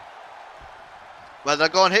 Well, they're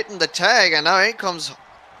going hitting the tag, and now in comes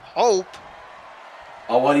Hope.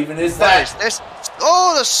 Oh, what even is What that? is this?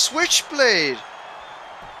 Oh, the switchblade.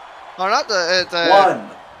 Or not the... One.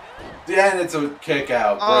 Then it's a kick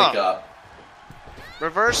out. Break up.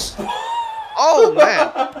 Reverse. Oh,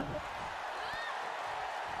 man.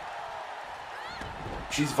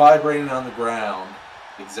 She's vibrating on the ground.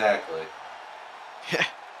 Exactly. Yeah.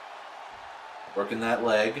 Working that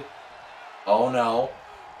leg. Oh no.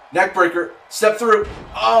 Neckbreaker. Step through.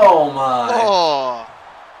 Oh my. Oh.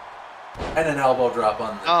 And an elbow drop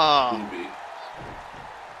on the boobie.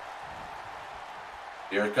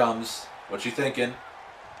 Here it comes. What you thinking?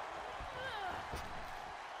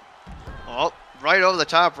 Oh, right over the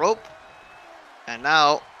top rope. And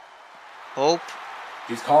now, Hope.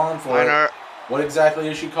 She's calling for Minor. it. What exactly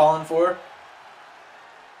is she calling for?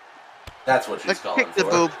 That's what she's calling Kick the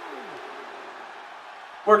for. boob.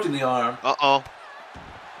 Working the arm. Uh-oh.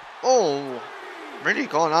 Oh, really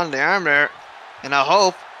going on the arm there. And I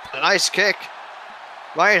Hope. A nice kick.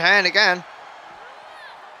 Right hand again.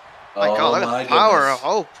 My God, look at the power of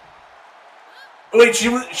Hope. Wait,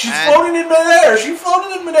 she's floating in midair. She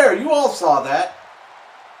floated in midair. You all saw that.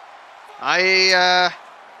 I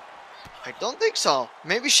don't think so.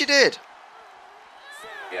 Maybe she did.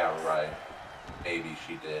 Yeah, right. Maybe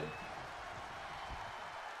she did.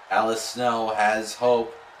 Alice Snow has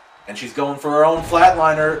Hope, and she's going for her own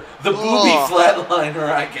flatliner. The booby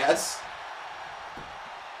flatliner, I guess.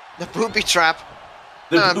 The booby trap.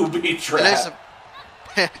 The booby trap.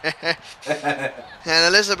 And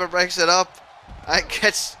Elizabeth breaks it up and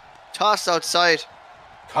gets tossed outside.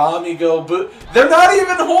 Kami go boo. They're not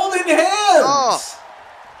even holding hands. Oh.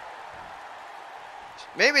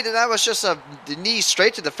 Maybe that was just the knee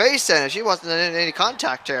straight to the face then. She wasn't in any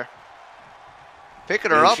contact here.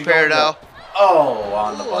 Picking her up here now. Oh,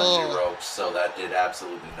 on the bungee ropes. So that did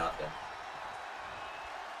absolutely nothing.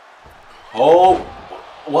 Oh,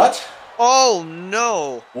 what? Oh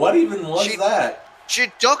no! What even was that?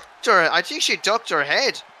 She ducked her. I think she ducked her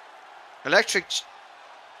head. Electric.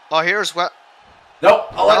 Oh, here's what.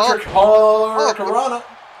 Nope, electric Corona.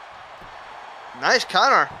 Nice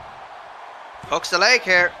counter. Hooks the leg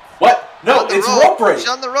here. What? No, it's rope break. She's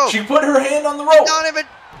on the rope. She put her hand on the rope.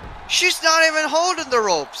 She's not even holding the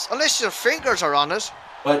ropes unless your fingers are on it.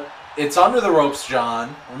 But it's under the ropes,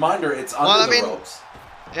 John. Reminder, it's under the ropes.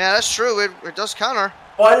 Yeah, that's true. It does counter.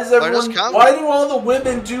 Why does everyone? Why do all the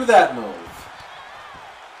women do that move?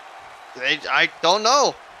 I don't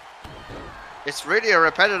know. It's really a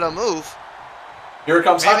repetitive move. Here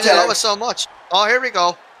comes Maybe they love it so much. Oh, here we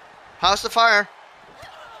go. House of Fire.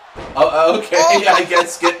 Oh, okay. Oh. I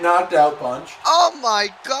guess get knocked out punch. Oh my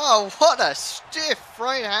God! What a stiff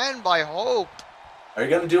right hand by Hope. Are you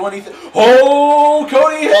gonna do anything? Oh,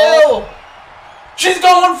 Cody Hale! She's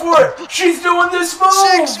going for it. She's doing this move.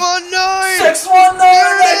 619. 619.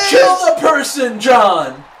 That killed a person,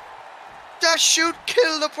 John. That shoot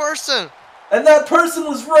killed a person. And that person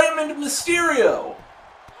was Raymond Mysterio.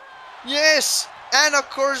 Yes, and of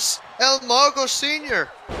course El Mago Sr.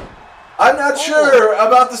 I'm not sure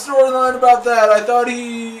about the storyline about that. I thought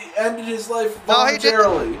he ended his life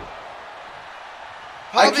voluntarily.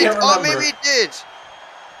 I can't remember. Oh, maybe he did.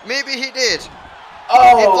 Maybe he did.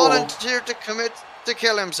 Oh. He volunteered to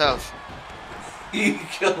kill himself. He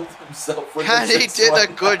killed himself with and he did a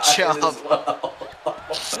good job. Well.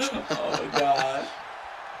 Oh my God.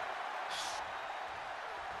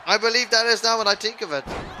 I believe that is now when I think of it.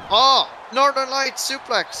 Oh, Northern Lights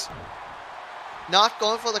suplex. Not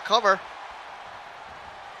going for the cover.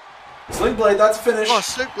 Sling Blade, that's finished. Oh,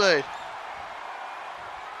 Sling Blade.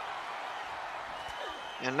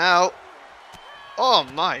 And now, oh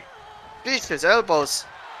my, beats his elbows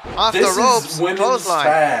off the ropes. This is women's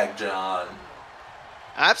tag, John.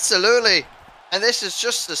 Absolutely, and this is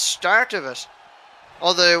just the start of it.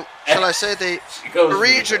 Or the, shall I say, the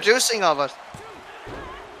reintroducing of it.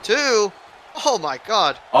 Two, oh my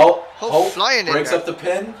God. Oh, Hope flying in breaks there. up the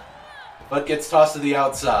pin, but gets tossed to the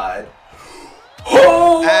outside.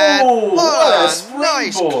 Oh, and what a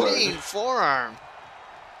nice clean forearm.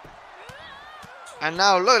 And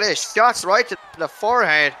now look at this, shots right to the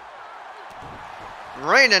forehead.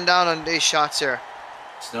 Raining down on these shots here.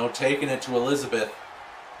 Snow taking it to Elizabeth.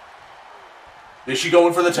 Is she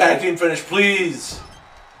going for the tag team finish, please?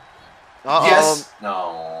 Yes.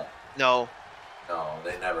 No. No. No,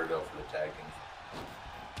 they never go for the tag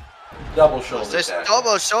team. Double shoulder tackle.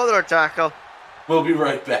 Double shoulder tackle. We'll be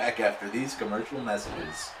right back after these commercial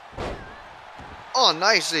messages. Oh,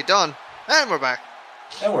 nicely done. And we're back.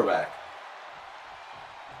 And we're back.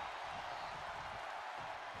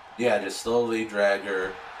 Yeah, just slowly drag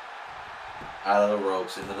her out of the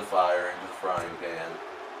ropes, into the fire, into the frying pan.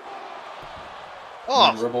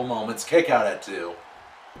 Oh. Memorable moments. Kick out at 2.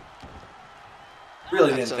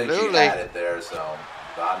 Really didn't think she had it there, so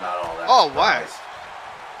I'm not all that surprised. Wow.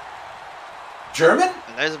 German?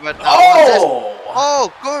 Elizabeth.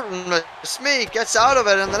 Oh! Goodness me. Gets out of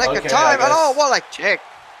it in the nick of time. And what a kick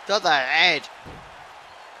to the head.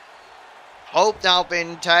 Hope now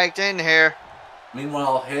being tagged in here.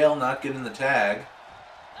 Meanwhile, Hale not getting the tag.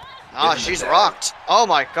 Oh, she's rocked. Oh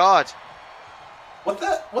my God. What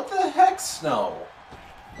the heck, Snow?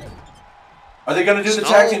 Are they going to do the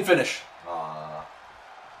tag team finish?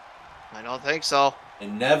 I don't think so. They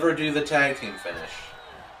never do the tag team finish.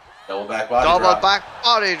 Double back body drop. Double back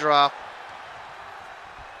body drop.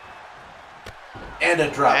 And a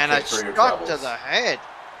drop And kick a for your shot troubles. to the head.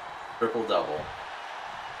 Triple double.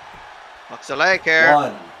 Looks the leg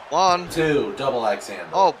here. 1, 2, double axe handle.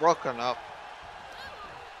 Oh, broken up.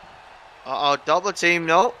 Uh-oh, double team,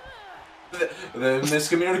 no. The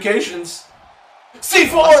miscommunications.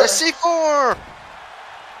 C4! What's the C4?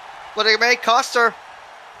 But it may cost her.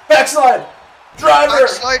 Backslide! Driver!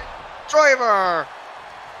 Backslide driver.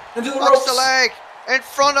 Into the Locks ropes! the leg in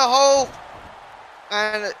front of Hope.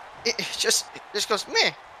 And it just goes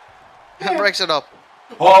meh. And breaks it up.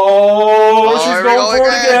 Oh, she's here we going go for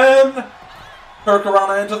it again.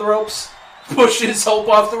 Hurricanrana into the ropes. Pushes Hope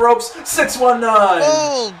off the ropes.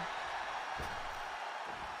 619. Boom.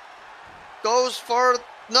 Goes for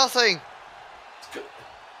nothing.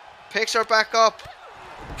 Picks her back up.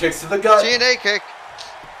 Kicks to the gut. TNA kick.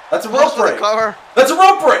 That's a Goes rope for the break. cover. That's a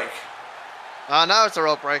rope break. Now it's a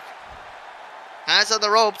rope break. Hands on the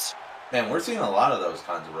ropes. Man, we're seeing a lot of those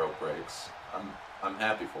kinds of rope breaks. I'm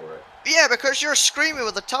happy for it. Yeah, because you're screaming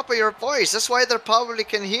with the top of your voice. That's why they probably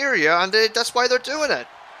can hear you, and that's why they're doing it.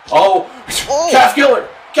 Oh, calf killer!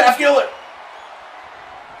 Calf killer!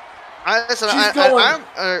 Listen, She's going.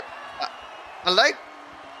 a leg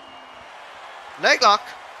lock.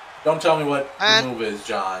 Don't tell me what And- the move is,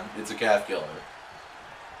 John. It's a calf killer.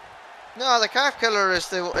 No, the calf killer is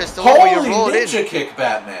the one where Holy you roll in. ninja kick,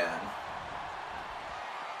 Batman!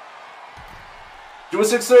 Do a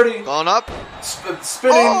 630. Going up.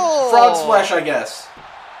 Spinning frog splash, I guess.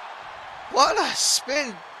 What a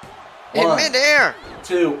spin in 1, midair.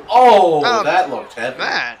 2. Oh, that looked heavy.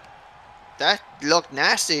 Man, that looked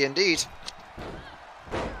nasty indeed.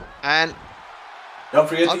 And Don't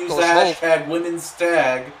forget to Up use the goes Hope. hashtag women's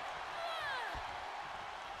tag.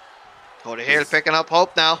 Cody Hale picking up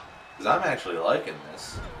Hope now. Because I'm actually liking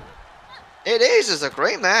this. It is. It's a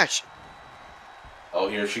great match. Oh,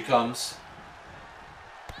 here she comes.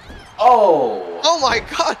 Oh! Oh my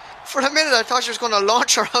God! For a minute, I thought she was going to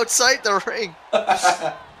launch her outside the ring.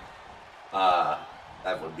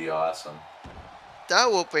 That would be awesome.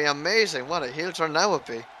 That would be amazing. What a heel turn that would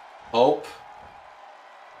be. Hope.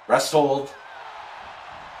 Rest hold.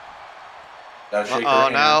 Gotta shake her Oh,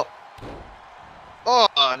 hand. now.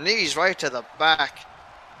 Oh, knees right to the back.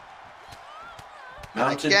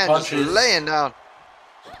 Mounted Again, punches. just laying down.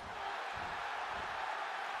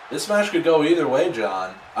 This match could go either way,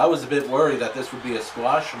 John. I was a bit worried that this would be a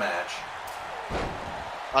squash match.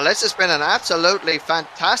 Well, this has been an absolutely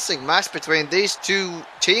fantastic match between these two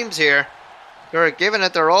teams here. They're giving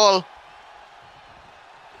it their all.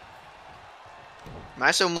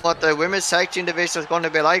 Imagine what the women's tag team division is going to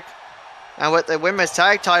be like. And with the women's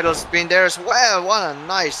tag titles being there as well. What a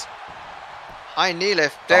nice high knee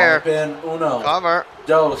lift there. Pin uno. Cover.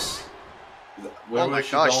 Dos. Where Oh my was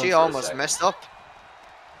gosh, going she for a almost second? messed up.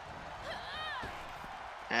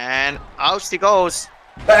 And out she goes.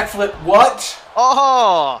 Backflip, what?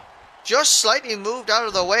 Oh! Just slightly moved out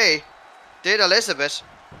of the way. Did Elizabeth.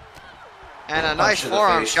 And a Punch nice to the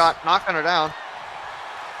forearm face. shot, knocking her down.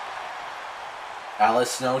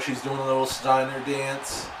 Alice Snow, she's doing a little Steiner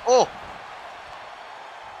dance. Oh!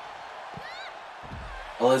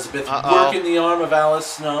 Elizabeth Uh-oh. working the arm of Alice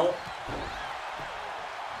Snow.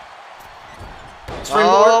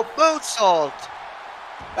 Springboard, Oh, moonsault!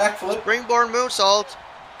 backflip. Springboard moonsault.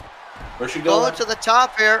 Where's she Going going? to the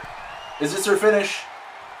top here. Is this her finish?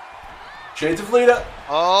 Shades of Lita.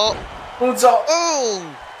 Oh, Moonsault.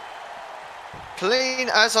 boom! Clean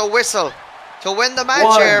as a whistle to win the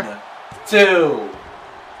match here. 1, 2.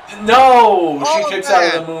 No! Oh, She kicks out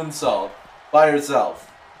man. of the moonsault by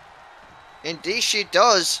herself. Indeed, she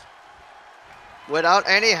does. Without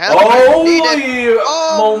any help Oh, needed.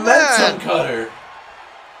 Oh, momentum man. cutter.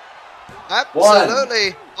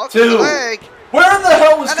 Absolutely. Up 2. the leg. Where in the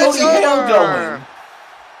hell was And Cody it's Hale over. going?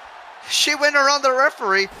 She went around the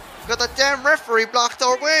referee because the damn referee blocked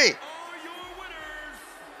our way.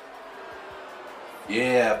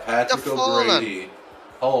 Yeah, Patrick The Fallen. O'Grady,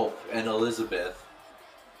 Hope, and Elizabeth.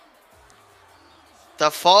 The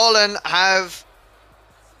Fallen have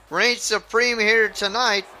reigned supreme here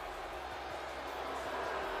tonight.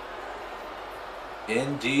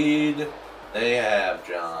 Indeed, they have,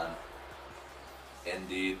 John.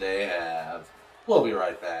 Indeed, they have. We'll be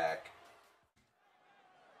right back.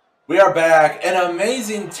 We are back. An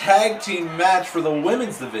amazing tag team match for the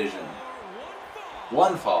women's division.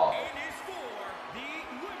 One fall. It is for the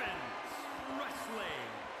Women's Wrestling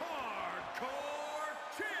Hardcore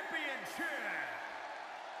Championship.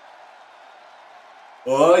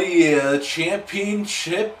 Oh yeah,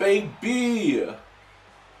 championship, baby.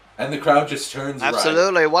 And the crowd just turns right.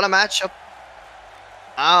 Absolutely. What a matchup.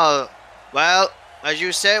 Oh, well, as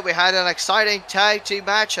you said, we had an exciting tag team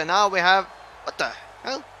match, and now we have What the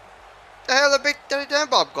hell? The hell did Big Daddy Dan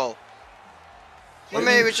Bob go? Well,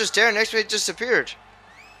 maybe it was just there. Next week it disappeared.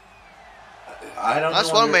 I don't know.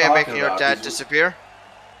 That's what one you're way of talking making your about, dad 'cause disappear.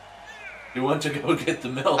 You went to go get the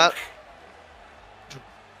milk.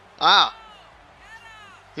 Ah.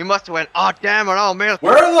 You must have went, oh, damn it, oh, milk.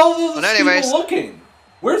 Where are all those But anyways, people looking?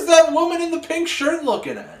 Where's that woman in the pink shirt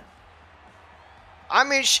looking at? I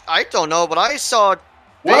mean, I don't know, but I saw Big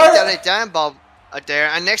What? Daddy Dan Bob there,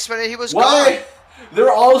 and next minute he was gone. Why?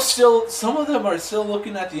 They're all still. Some of them are still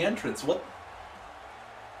looking at the entrance. What?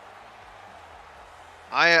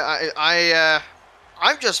 I'm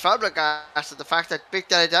just flabbergasted at the fact that Big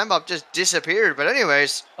Daddy Dan Bob just disappeared. But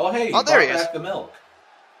anyways, Oh hey, oh, there he brought is. back the milk.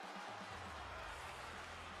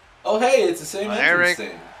 Oh hey, it's the same entrance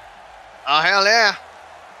thing. Oh hell yeah!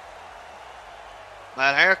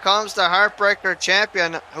 And here comes the Heartbreaker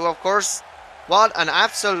champion, who of course, what an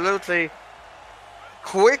absolutely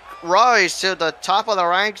quick rise to the top of the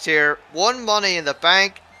ranks here. Won Money in the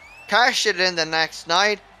Bank, cashed it in the next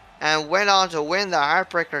night, and went on to win the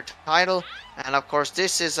Heartbreaker title. And of course,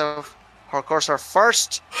 this is her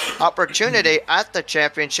first opportunity at the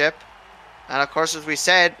championship. And of course, as we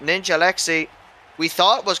said, Ninja Lexi, we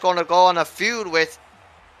thought was going to go on a feud with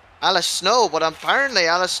Alice Snow, but apparently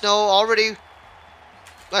Alice Snow already,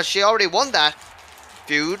 well, she already won that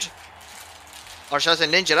feud. Or should I say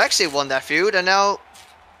Ninja Lexi won that feud, and now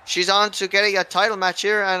she's on to getting a title match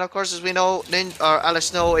here. And of course, as we know, Alice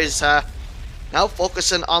Snow is now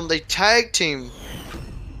focusing on the tag team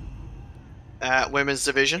women's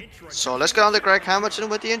division. So let's get on to Greg Hamilton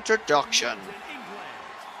with the introduction.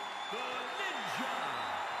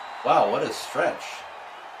 Wow, what a stretch.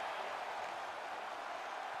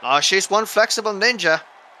 Oh, she's one flexible ninja.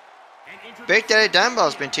 Big Daddy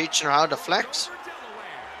Danbo's been teaching her how to flex.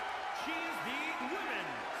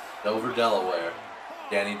 Dover, Delaware.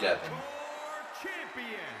 Dani Devon.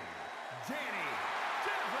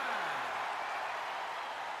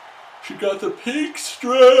 She got the pink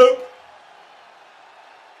strip.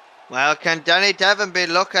 Well, can Dani Devon be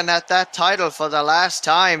looking at that title for the last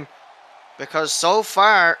time? Because so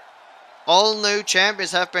far, all new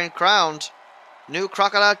champions have been crowned. New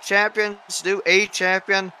Crocodile champions, new A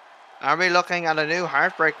champion. Are we looking at a new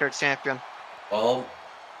Heartbreaker champion? Well,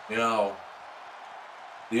 you know,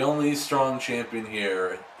 the only strong champion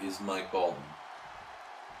here is Mike Bolton.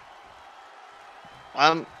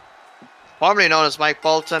 Formerly known as Mike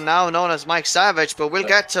Bolton, now known as Mike Savage, but we'll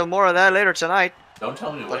get to more of that later tonight. Don't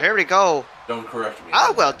tell me what. But here we go. Don't correct me.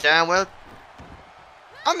 Oh, well, damn well.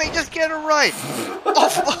 I mean, just get it right.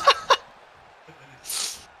 Oh,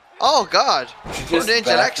 oh, God. She just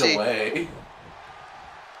backed away.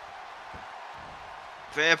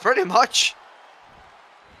 Yeah, pretty much.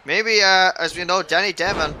 Maybe, as we know, Dani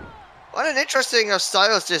Devon. What an interesting of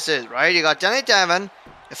styles this is, right? You got Dani Devon,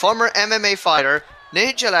 a former MMA fighter,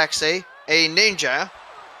 Ninja Lexi, a ninja,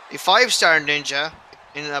 a 5-star ninja,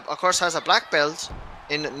 of course has a black belt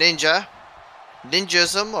in ninjism,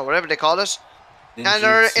 or whatever they call it. Ninjutsu. And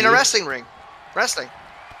they're in a wrestling ring. Wrestling.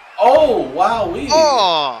 Oh, wow.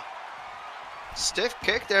 Oh! Stiff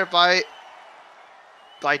kick there by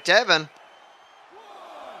Devon.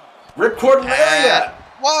 Ripcord lariat.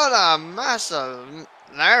 What a massive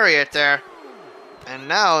lariat there. And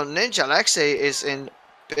now Ninja Lexi is in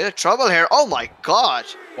a bit of trouble here. Oh my God.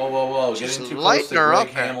 Whoa, whoa, whoa. Just Getting too close to her Greg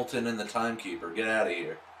up there. Hamilton and the Timekeeper. Get out of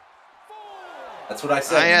here. That's what I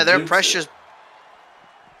said. Oh yeah, they're Ninjutsu. precious.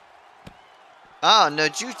 Ah, no,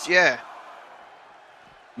 yeah.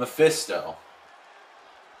 Mephisto.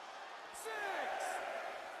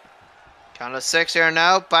 Count of 6 here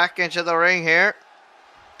now. Back into the ring here.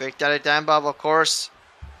 Big Daddy Dan Bob, of course.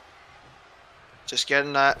 Just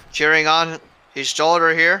getting cheering on his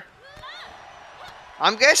shoulder here.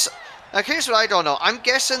 I'm guessing. Like, here's what I don't know. I'm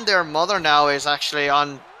guessing their mother now is actually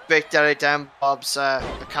on Big Daddy Dan Bob's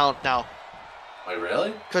account now. Wait,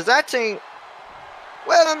 really? Because that thing.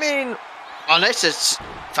 Well, I mean, unless it's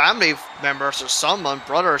family members or someone,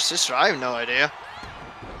 brother or sister, I have no idea.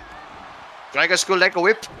 Dragon School like a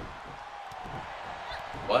whip.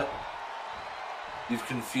 What? You've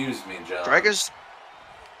confused me, John. Dragons.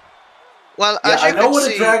 Well, Yeah, as you I know can what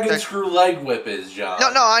see, a dragon screw leg whip is, John.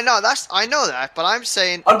 No, I know that, but I'm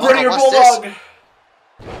saying. Unbreak your what's bulldog. this?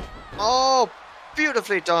 Oh,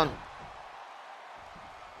 beautifully done.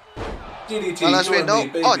 DDT. Well, as you we and know, me,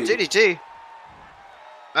 baby. oh DDT.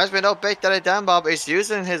 As we know, Big Daddy Dan Bob is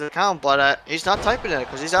using his account, but he's not typing it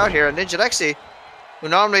because he's out here. And Ninja Lexi, who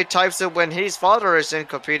normally types it when his father is in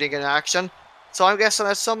competing in action, so I'm guessing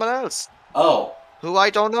that's someone else. Oh. Who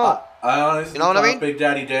I don't know. I honestly You know what I thought mean? Big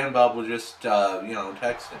Daddy Dan Bob would just,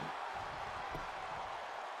 text him.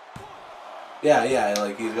 Yeah,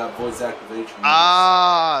 like he's got voice activation.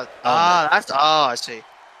 I see.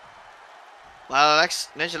 Well,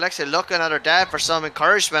 Ninja Lexi looking at her dad for some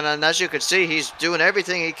encouragement, and as you can see, he's doing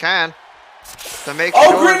everything he can to make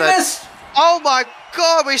sure that. Missed! Oh my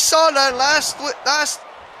God, we saw that last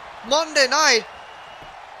Monday night.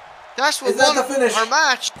 That's what won our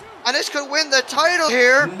match, and this could win the title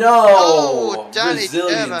here. No, Dani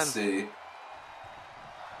resiliency.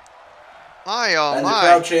 And the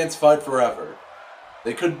crowd chants "Fight Forever."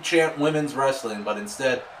 They could chant women's wrestling, but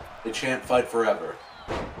instead they chant "Fight Forever."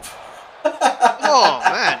 Oh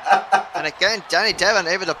man! And again, Dani Devon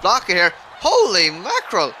able to block it here. Holy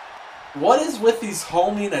mackerel! What is with these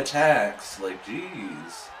homing attacks? Like,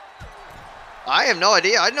 jeez. I have no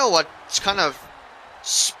idea. I know what kind of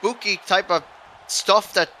spooky type of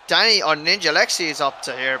stuff that Dani or Ninja Lexi is up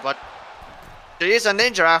to here, but she is a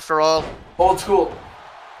ninja after all. Old school.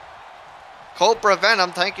 Cobra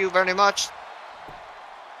Venom, thank you very much.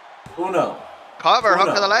 Uno. Cover,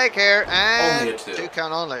 hook to the leg here, and only a 2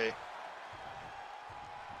 count only.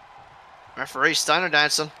 Referee Steiner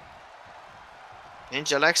dancing.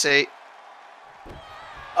 Ninja Lexi.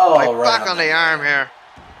 Oh, back on the arm here.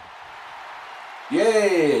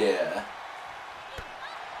 Yeah.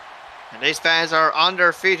 And these fans are on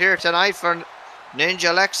their feet here tonight for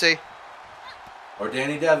Ninja Lexi. Or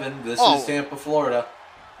Dani Devon. This is Tampa, Florida.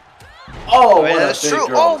 Oh, what that's a big true.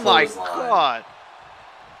 girl Oh my clothesline. God.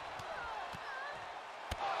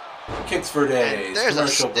 Kicks for days. And there's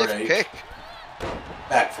Commercial a stiff break. kick.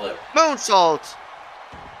 Backflip. Moonsault.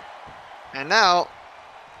 And now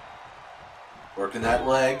working that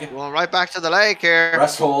leg. Going right back to the leg here.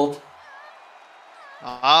 Rest hold.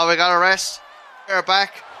 Oh, we got a rest. We're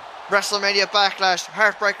back. WrestleMania Backlash,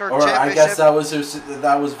 Heartbreaker Or Championship. I guess that was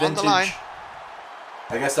vintage. On the line.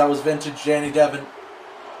 I guess that was vintage Dani Devon.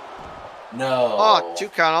 No. Oh, 2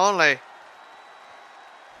 count only.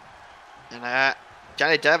 And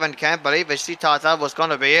Dani Devon can't believe it. She thought that was going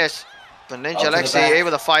to be it. But Ninja Lexi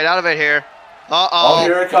able to fight out of it here. Oh,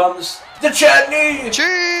 here it comes. The chutney!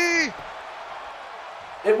 Gee!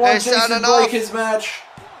 It won Jason Blake his match.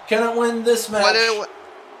 Can it win this match?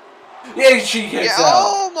 Yeah, she kicks out.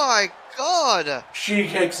 Oh my God! She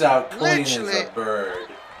kicks out clean as a bird.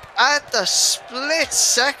 At the split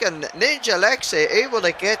second, Ninja Lexi able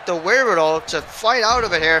to get the wherewithal to fight out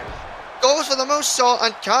of it here. Goes for the moonsault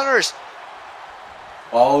and counters.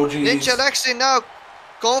 Oh, jeez. Ninja Lexi now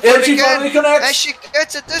going for it again. Finally connects. And she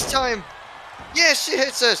gets it this time. Yes, she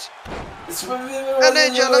hits it. It's and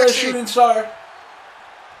Ninja Lexi. Shooting star.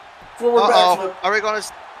 Forward backflip. Are we going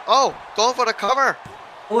to... Oh, going for the cover.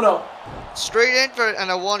 Uno. Straight in for it and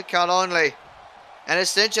a 1 count only. And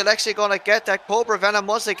it's Ninja Lexi going to get that Cobra Venom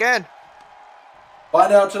once again.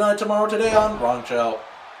 Find out tonight, tomorrow, today on Wrong Show.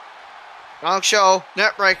 Wrong Show,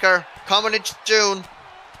 Netbreaker, coming in June.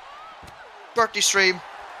 Birthday stream.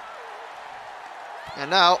 And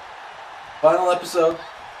now... Final episode.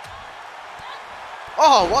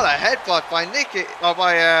 Oh, what a headbutt by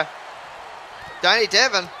Dani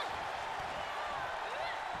Devon.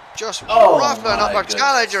 Just ruffling up our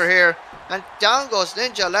challenger here. And down goes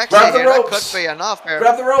Ninja Lexi here. That could be enough here.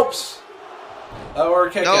 Grab the ropes. Or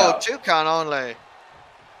kick out. No, 2 count only.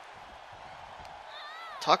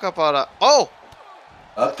 Talk about a... Oh!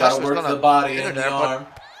 Gotta work the body and the arm.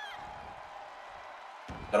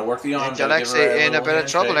 Gotta work the arm. Ninja Lexi in a bit of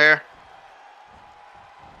trouble here.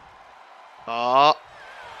 Oh.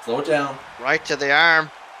 Slow it down. Right to the arm.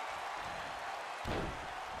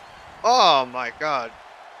 Oh my God.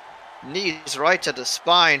 Knees right to the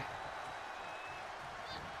spine.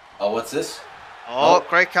 Oh, what's this? Oh,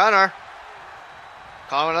 great counter.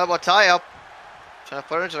 Common elbow tie up. Trying to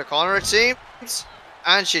put her into the corner, it seems.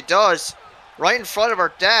 And she does. Right in front of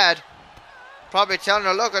her dad. Probably telling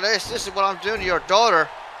her, look at this. This is what I'm doing to your daughter.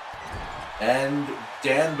 And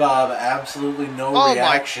Dan Bob, absolutely no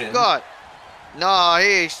reaction. Oh my God. No,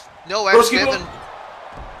 he's no ex-given.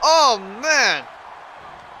 Oh man.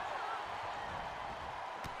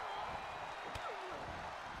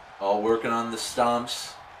 All working on the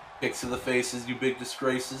stomps. Kicks to the faces, you big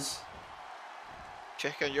disgraces.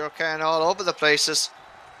 Kicking your can all over the places.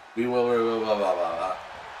 We will. Blah, blah, blah, blah.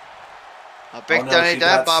 A big Dani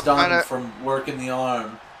Dan Bob trying to from working the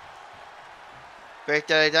arm. Big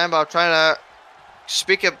Dani Dan Bob trying to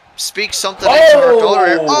speak something into her daughter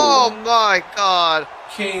here. Oh my God.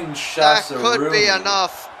 King That could be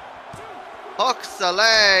enough. Hooks the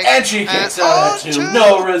leg. And she kicks out at 2.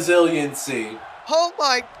 No resiliency. Oh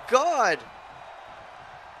my God.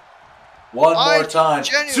 One more time.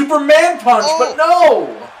 Superman punch, but no.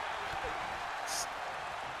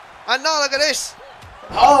 And now look at this.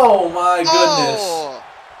 Oh my goodness.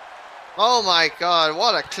 Oh my God,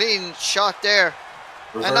 what a clean shot there.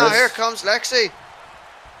 Reverse. And now here comes Lexi.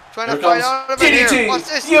 Trying Here to fight comes out of it here. What's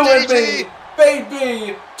DDT. this? You and DDT. me,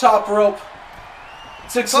 baby. Top rope. Come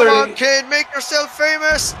 630. on, kid, make yourself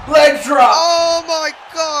famous. Leg drop. Oh my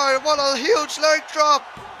God, what a huge leg drop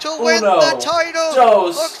to win Uno, the title.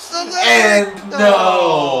 dos, Looks the leg. and no.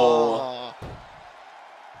 Oh.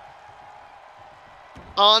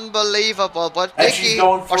 Unbelievable, but And Nikki, she's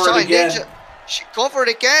going for it again. Ninja, she covered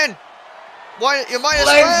again. Why, you might as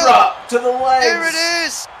Leg well. drop to the legs. There it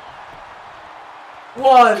is.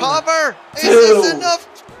 One, Cover. two, Is this enough?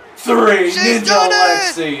 three. She's Ninja done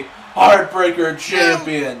it. Lexi, Heartbreaker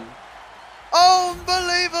champion.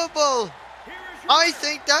 Unbelievable. I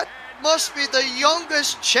think that must be the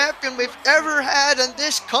youngest champion we've ever had in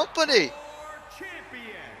this company.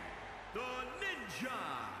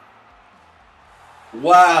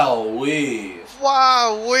 Wowee.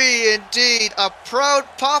 Wowee indeed. A proud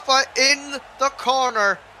papa in the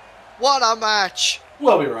corner. What a match.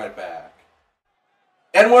 We'll be right back.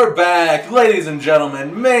 And we're back, ladies and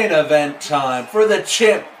gentlemen. Main event time for the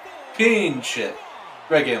championship.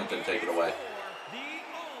 Greg Hamilton, take it away.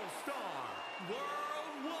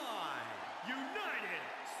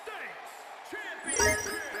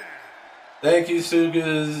 Thank you,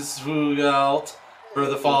 Sugalt, for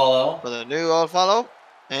the follow. For the new old follow.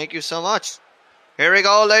 Thank you so much. Here we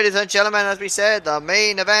go, ladies and gentlemen. As we said, the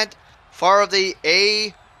main event for the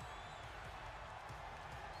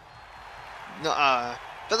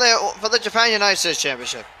for the Japan United States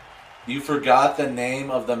Championship. You forgot the name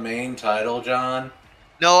of the main title, John?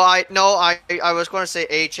 No, I was going to say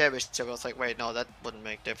a championship. I was like, wait, no, that wouldn't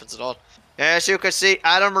make a difference at all. As you can see,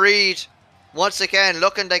 Adam Reed once again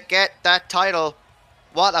looking to get that title.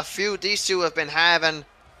 What a feud these two have been having,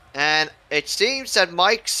 and it seems that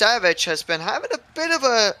Mike Savage has been having a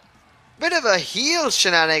bit of a heel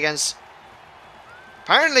shenanigans.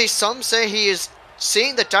 Apparently, some say he is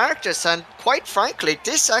seeing the darkness, and quite frankly,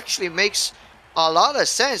 this actually makes a lot of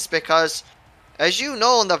sense because, as you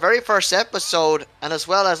know, in the very first episode, and as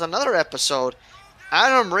well as another episode,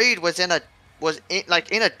 Adam Reed was in a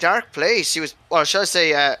dark place. He was, or should I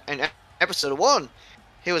say, in episode 1,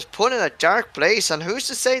 he was put in a dark place, and who's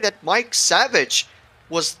to say that Mike Savage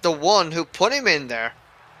was the one who put him in there?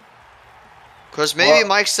 Because maybe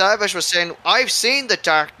Mike Savage was saying, I've seen the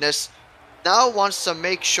darkness, now wants to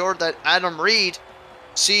make sure that Adam Reed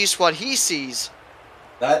sees what he sees.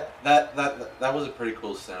 That was a pretty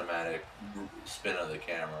cool cinematic spin of the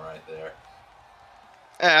camera right there.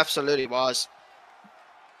 It absolutely was.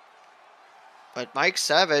 But Mike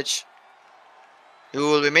Savage,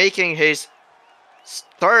 who will be making his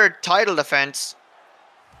third title defense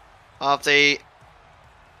of the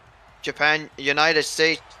Japan United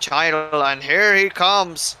States title, and here he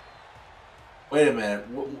comes. Wait a minute.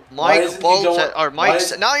 Mike Bolt, or Mike.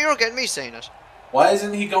 Now you're getting me saying it. Why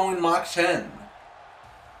isn't he going Mach 10?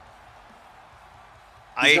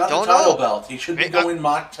 I got don't the title know. belt. He should be going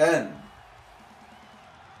Mach 10.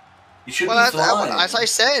 He should be flying. As I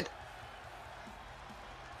said.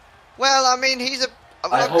 Well, I mean, he's a.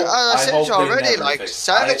 I hope already, like,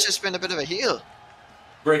 Savage has been a bit of a heel.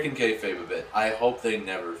 Breaking kayfabe a bit. I hope they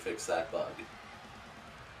never fix that bug.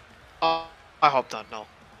 I hope not, no.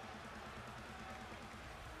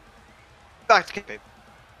 Back to kayfabe.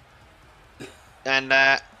 And,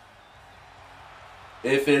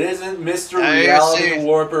 if it isn't Mr. Reality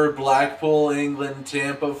Warper, Blackpool, England,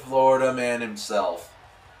 Tampa, Florida man himself.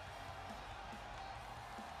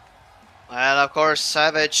 Well, of course,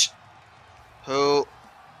 Savage, who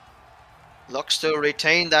looks to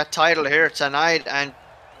retain that title here tonight and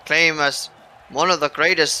claim as one of the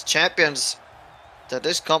greatest champions that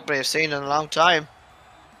this company has seen in a long time.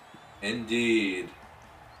 Indeed.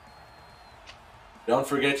 Don't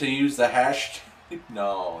forget to use the hashtag.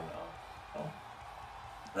 No.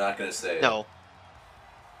 I'm not going to say it. No.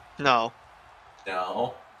 No.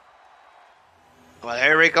 Well,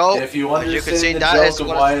 here we go. If you understand the joke of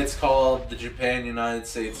why it's called the Japan United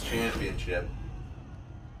States Championship.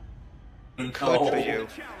 Good for you.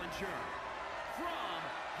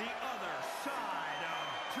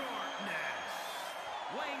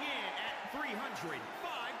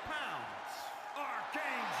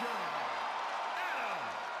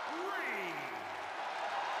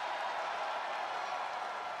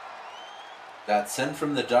 Got sent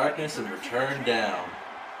from the darkness and returned down.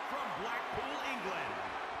 From Blackpool, England,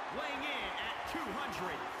 weighing in at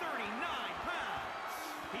 239 pounds,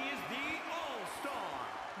 he is the All-Star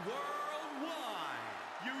Worldwide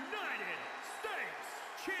United States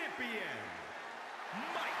Champion,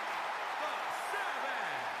 Mike the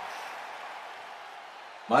Savage.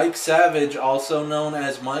 Mike Savage, also known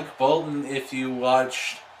as Mike Bolton, if you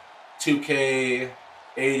watched 2K85.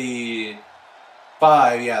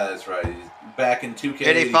 Yeah, that's right. Back in 2K85.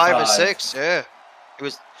 85 and 6, yeah. He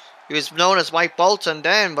was known as Mike Bolton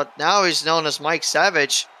then, but now he's known as Mike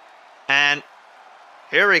Savage. And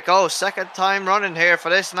here we go, second time running here for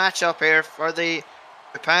this matchup here for the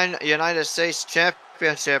Japan United States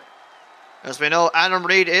Championship. As we know, Adam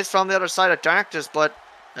Reed is from the other side of darkness, but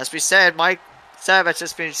as we said, Mike Savage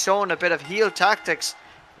has been showing a bit of heel tactics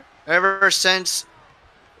ever since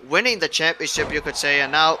winning the championship, you could say.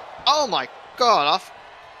 And now, oh my god, off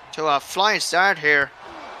to a flying start here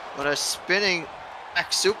with a spinning back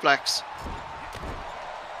suplex.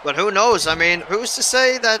 But who knows? I mean, who's to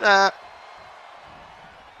say that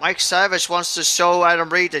Mike Savage wants to show Adam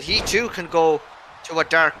Reed that he too can go to a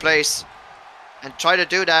dark place and try to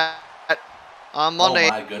do that on Monday. Oh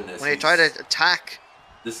my goodness. When he tried to attack.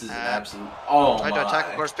 This is an absolute... Oh my. Tried to attack,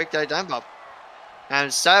 of course, Big Daddy Danbob.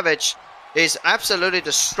 And Savage is absolutely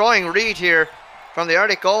destroying Reed here from the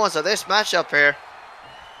early goings of this matchup here.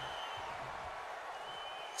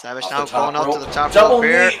 Savage now going up to the top rope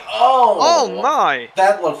here. Oh my!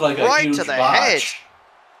 That looked like a huge to the botch. head.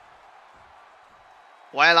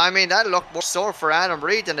 Well, I mean, that looked more sore for Adam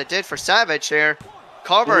Reed than it did for Savage here.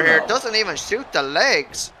 Cover here, doesn't even shoot the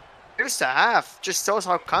legs. Shoots the half. Just shows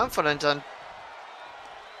how confident and,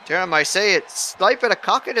 dare I say it, slight bit of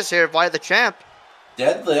cockiness here by the champ.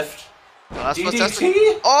 Deadlift. Well,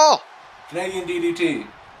 DDT? Oh! Canadian DDT.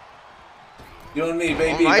 You and me,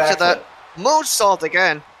 baby. Right to that moonsault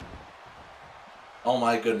again. Oh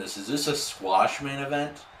my goodness, is this a squash main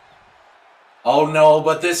event? Oh no,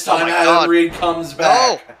 but this time Adam Reed comes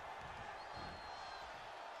back. No.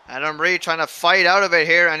 Adam Reed trying to fight out of it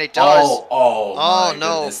here, and he does. Oh my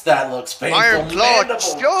goodness, that looks painful. Iron Claw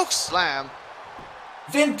choke slam.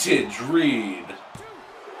 Vintage Reed.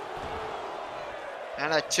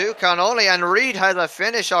 And a 2 count only, and Reed has a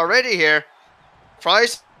finish already here.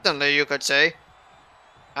 Surprisingly, you could say.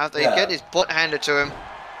 After he get his butt handed to him.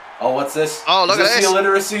 Oh, what's this? Oh, look at this. Is this the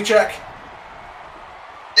illiteracy check?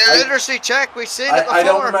 The illiteracy check, we've seen it before. I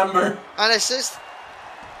don't remember. And assist.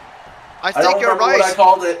 I think you're right. What I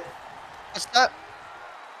called it. What's that?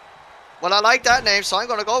 Well, I like that name, so I'm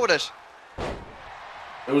going to go with it.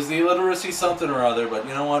 It was the illiteracy something or other, but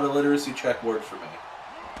you know what? Illiteracy check worked for me.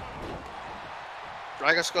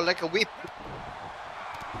 Dragon Skull like a whip.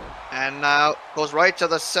 And now goes right to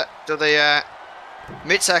the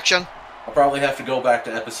midsection. I'll probably have to go back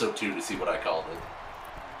to episode 2 to see what I called it.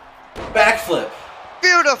 Backflip.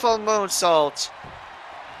 Beautiful moonsault.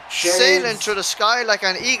 Sailing through the sky like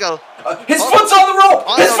an eagle. His foot's on the rope!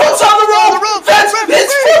 His foot's on the rope!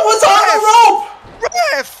 His foot was on the rope!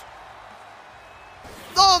 Ref!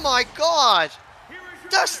 Oh my god!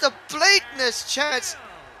 That's the blatantest chance.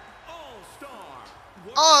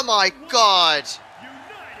 Oh my god!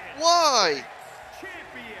 Why?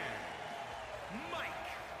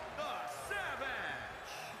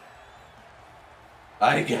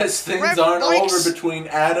 I guess things aren't over between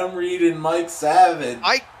Adam Reed and Mike Savage.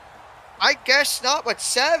 I guess not, but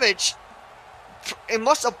Savage, it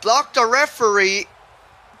must have blocked the referee.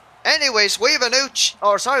 Anyways,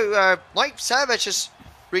 Mike Savage has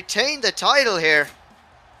retained the title here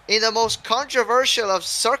in the most controversial of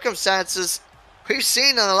circumstances we've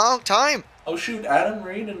seen in a long time. Oh shoot, Adam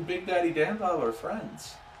Reed and Big Daddy Danbob are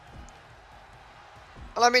friends.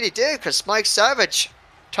 Well, I mean, he did, because Mike Savage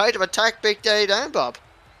tried to attack Big Daddy Danbob.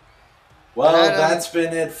 Well, that's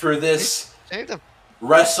been it for this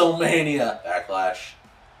WrestleMania Backlash.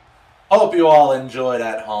 Hope you all enjoyed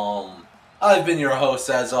at home. I've been your host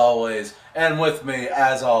as always, and with me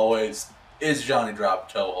as always is Johnny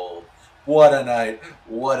Drop Toehold. What a night,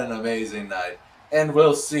 what an amazing night, and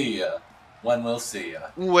we'll see ya when we'll see ya.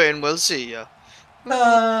 When we'll see ya.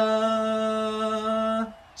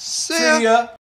 See ya.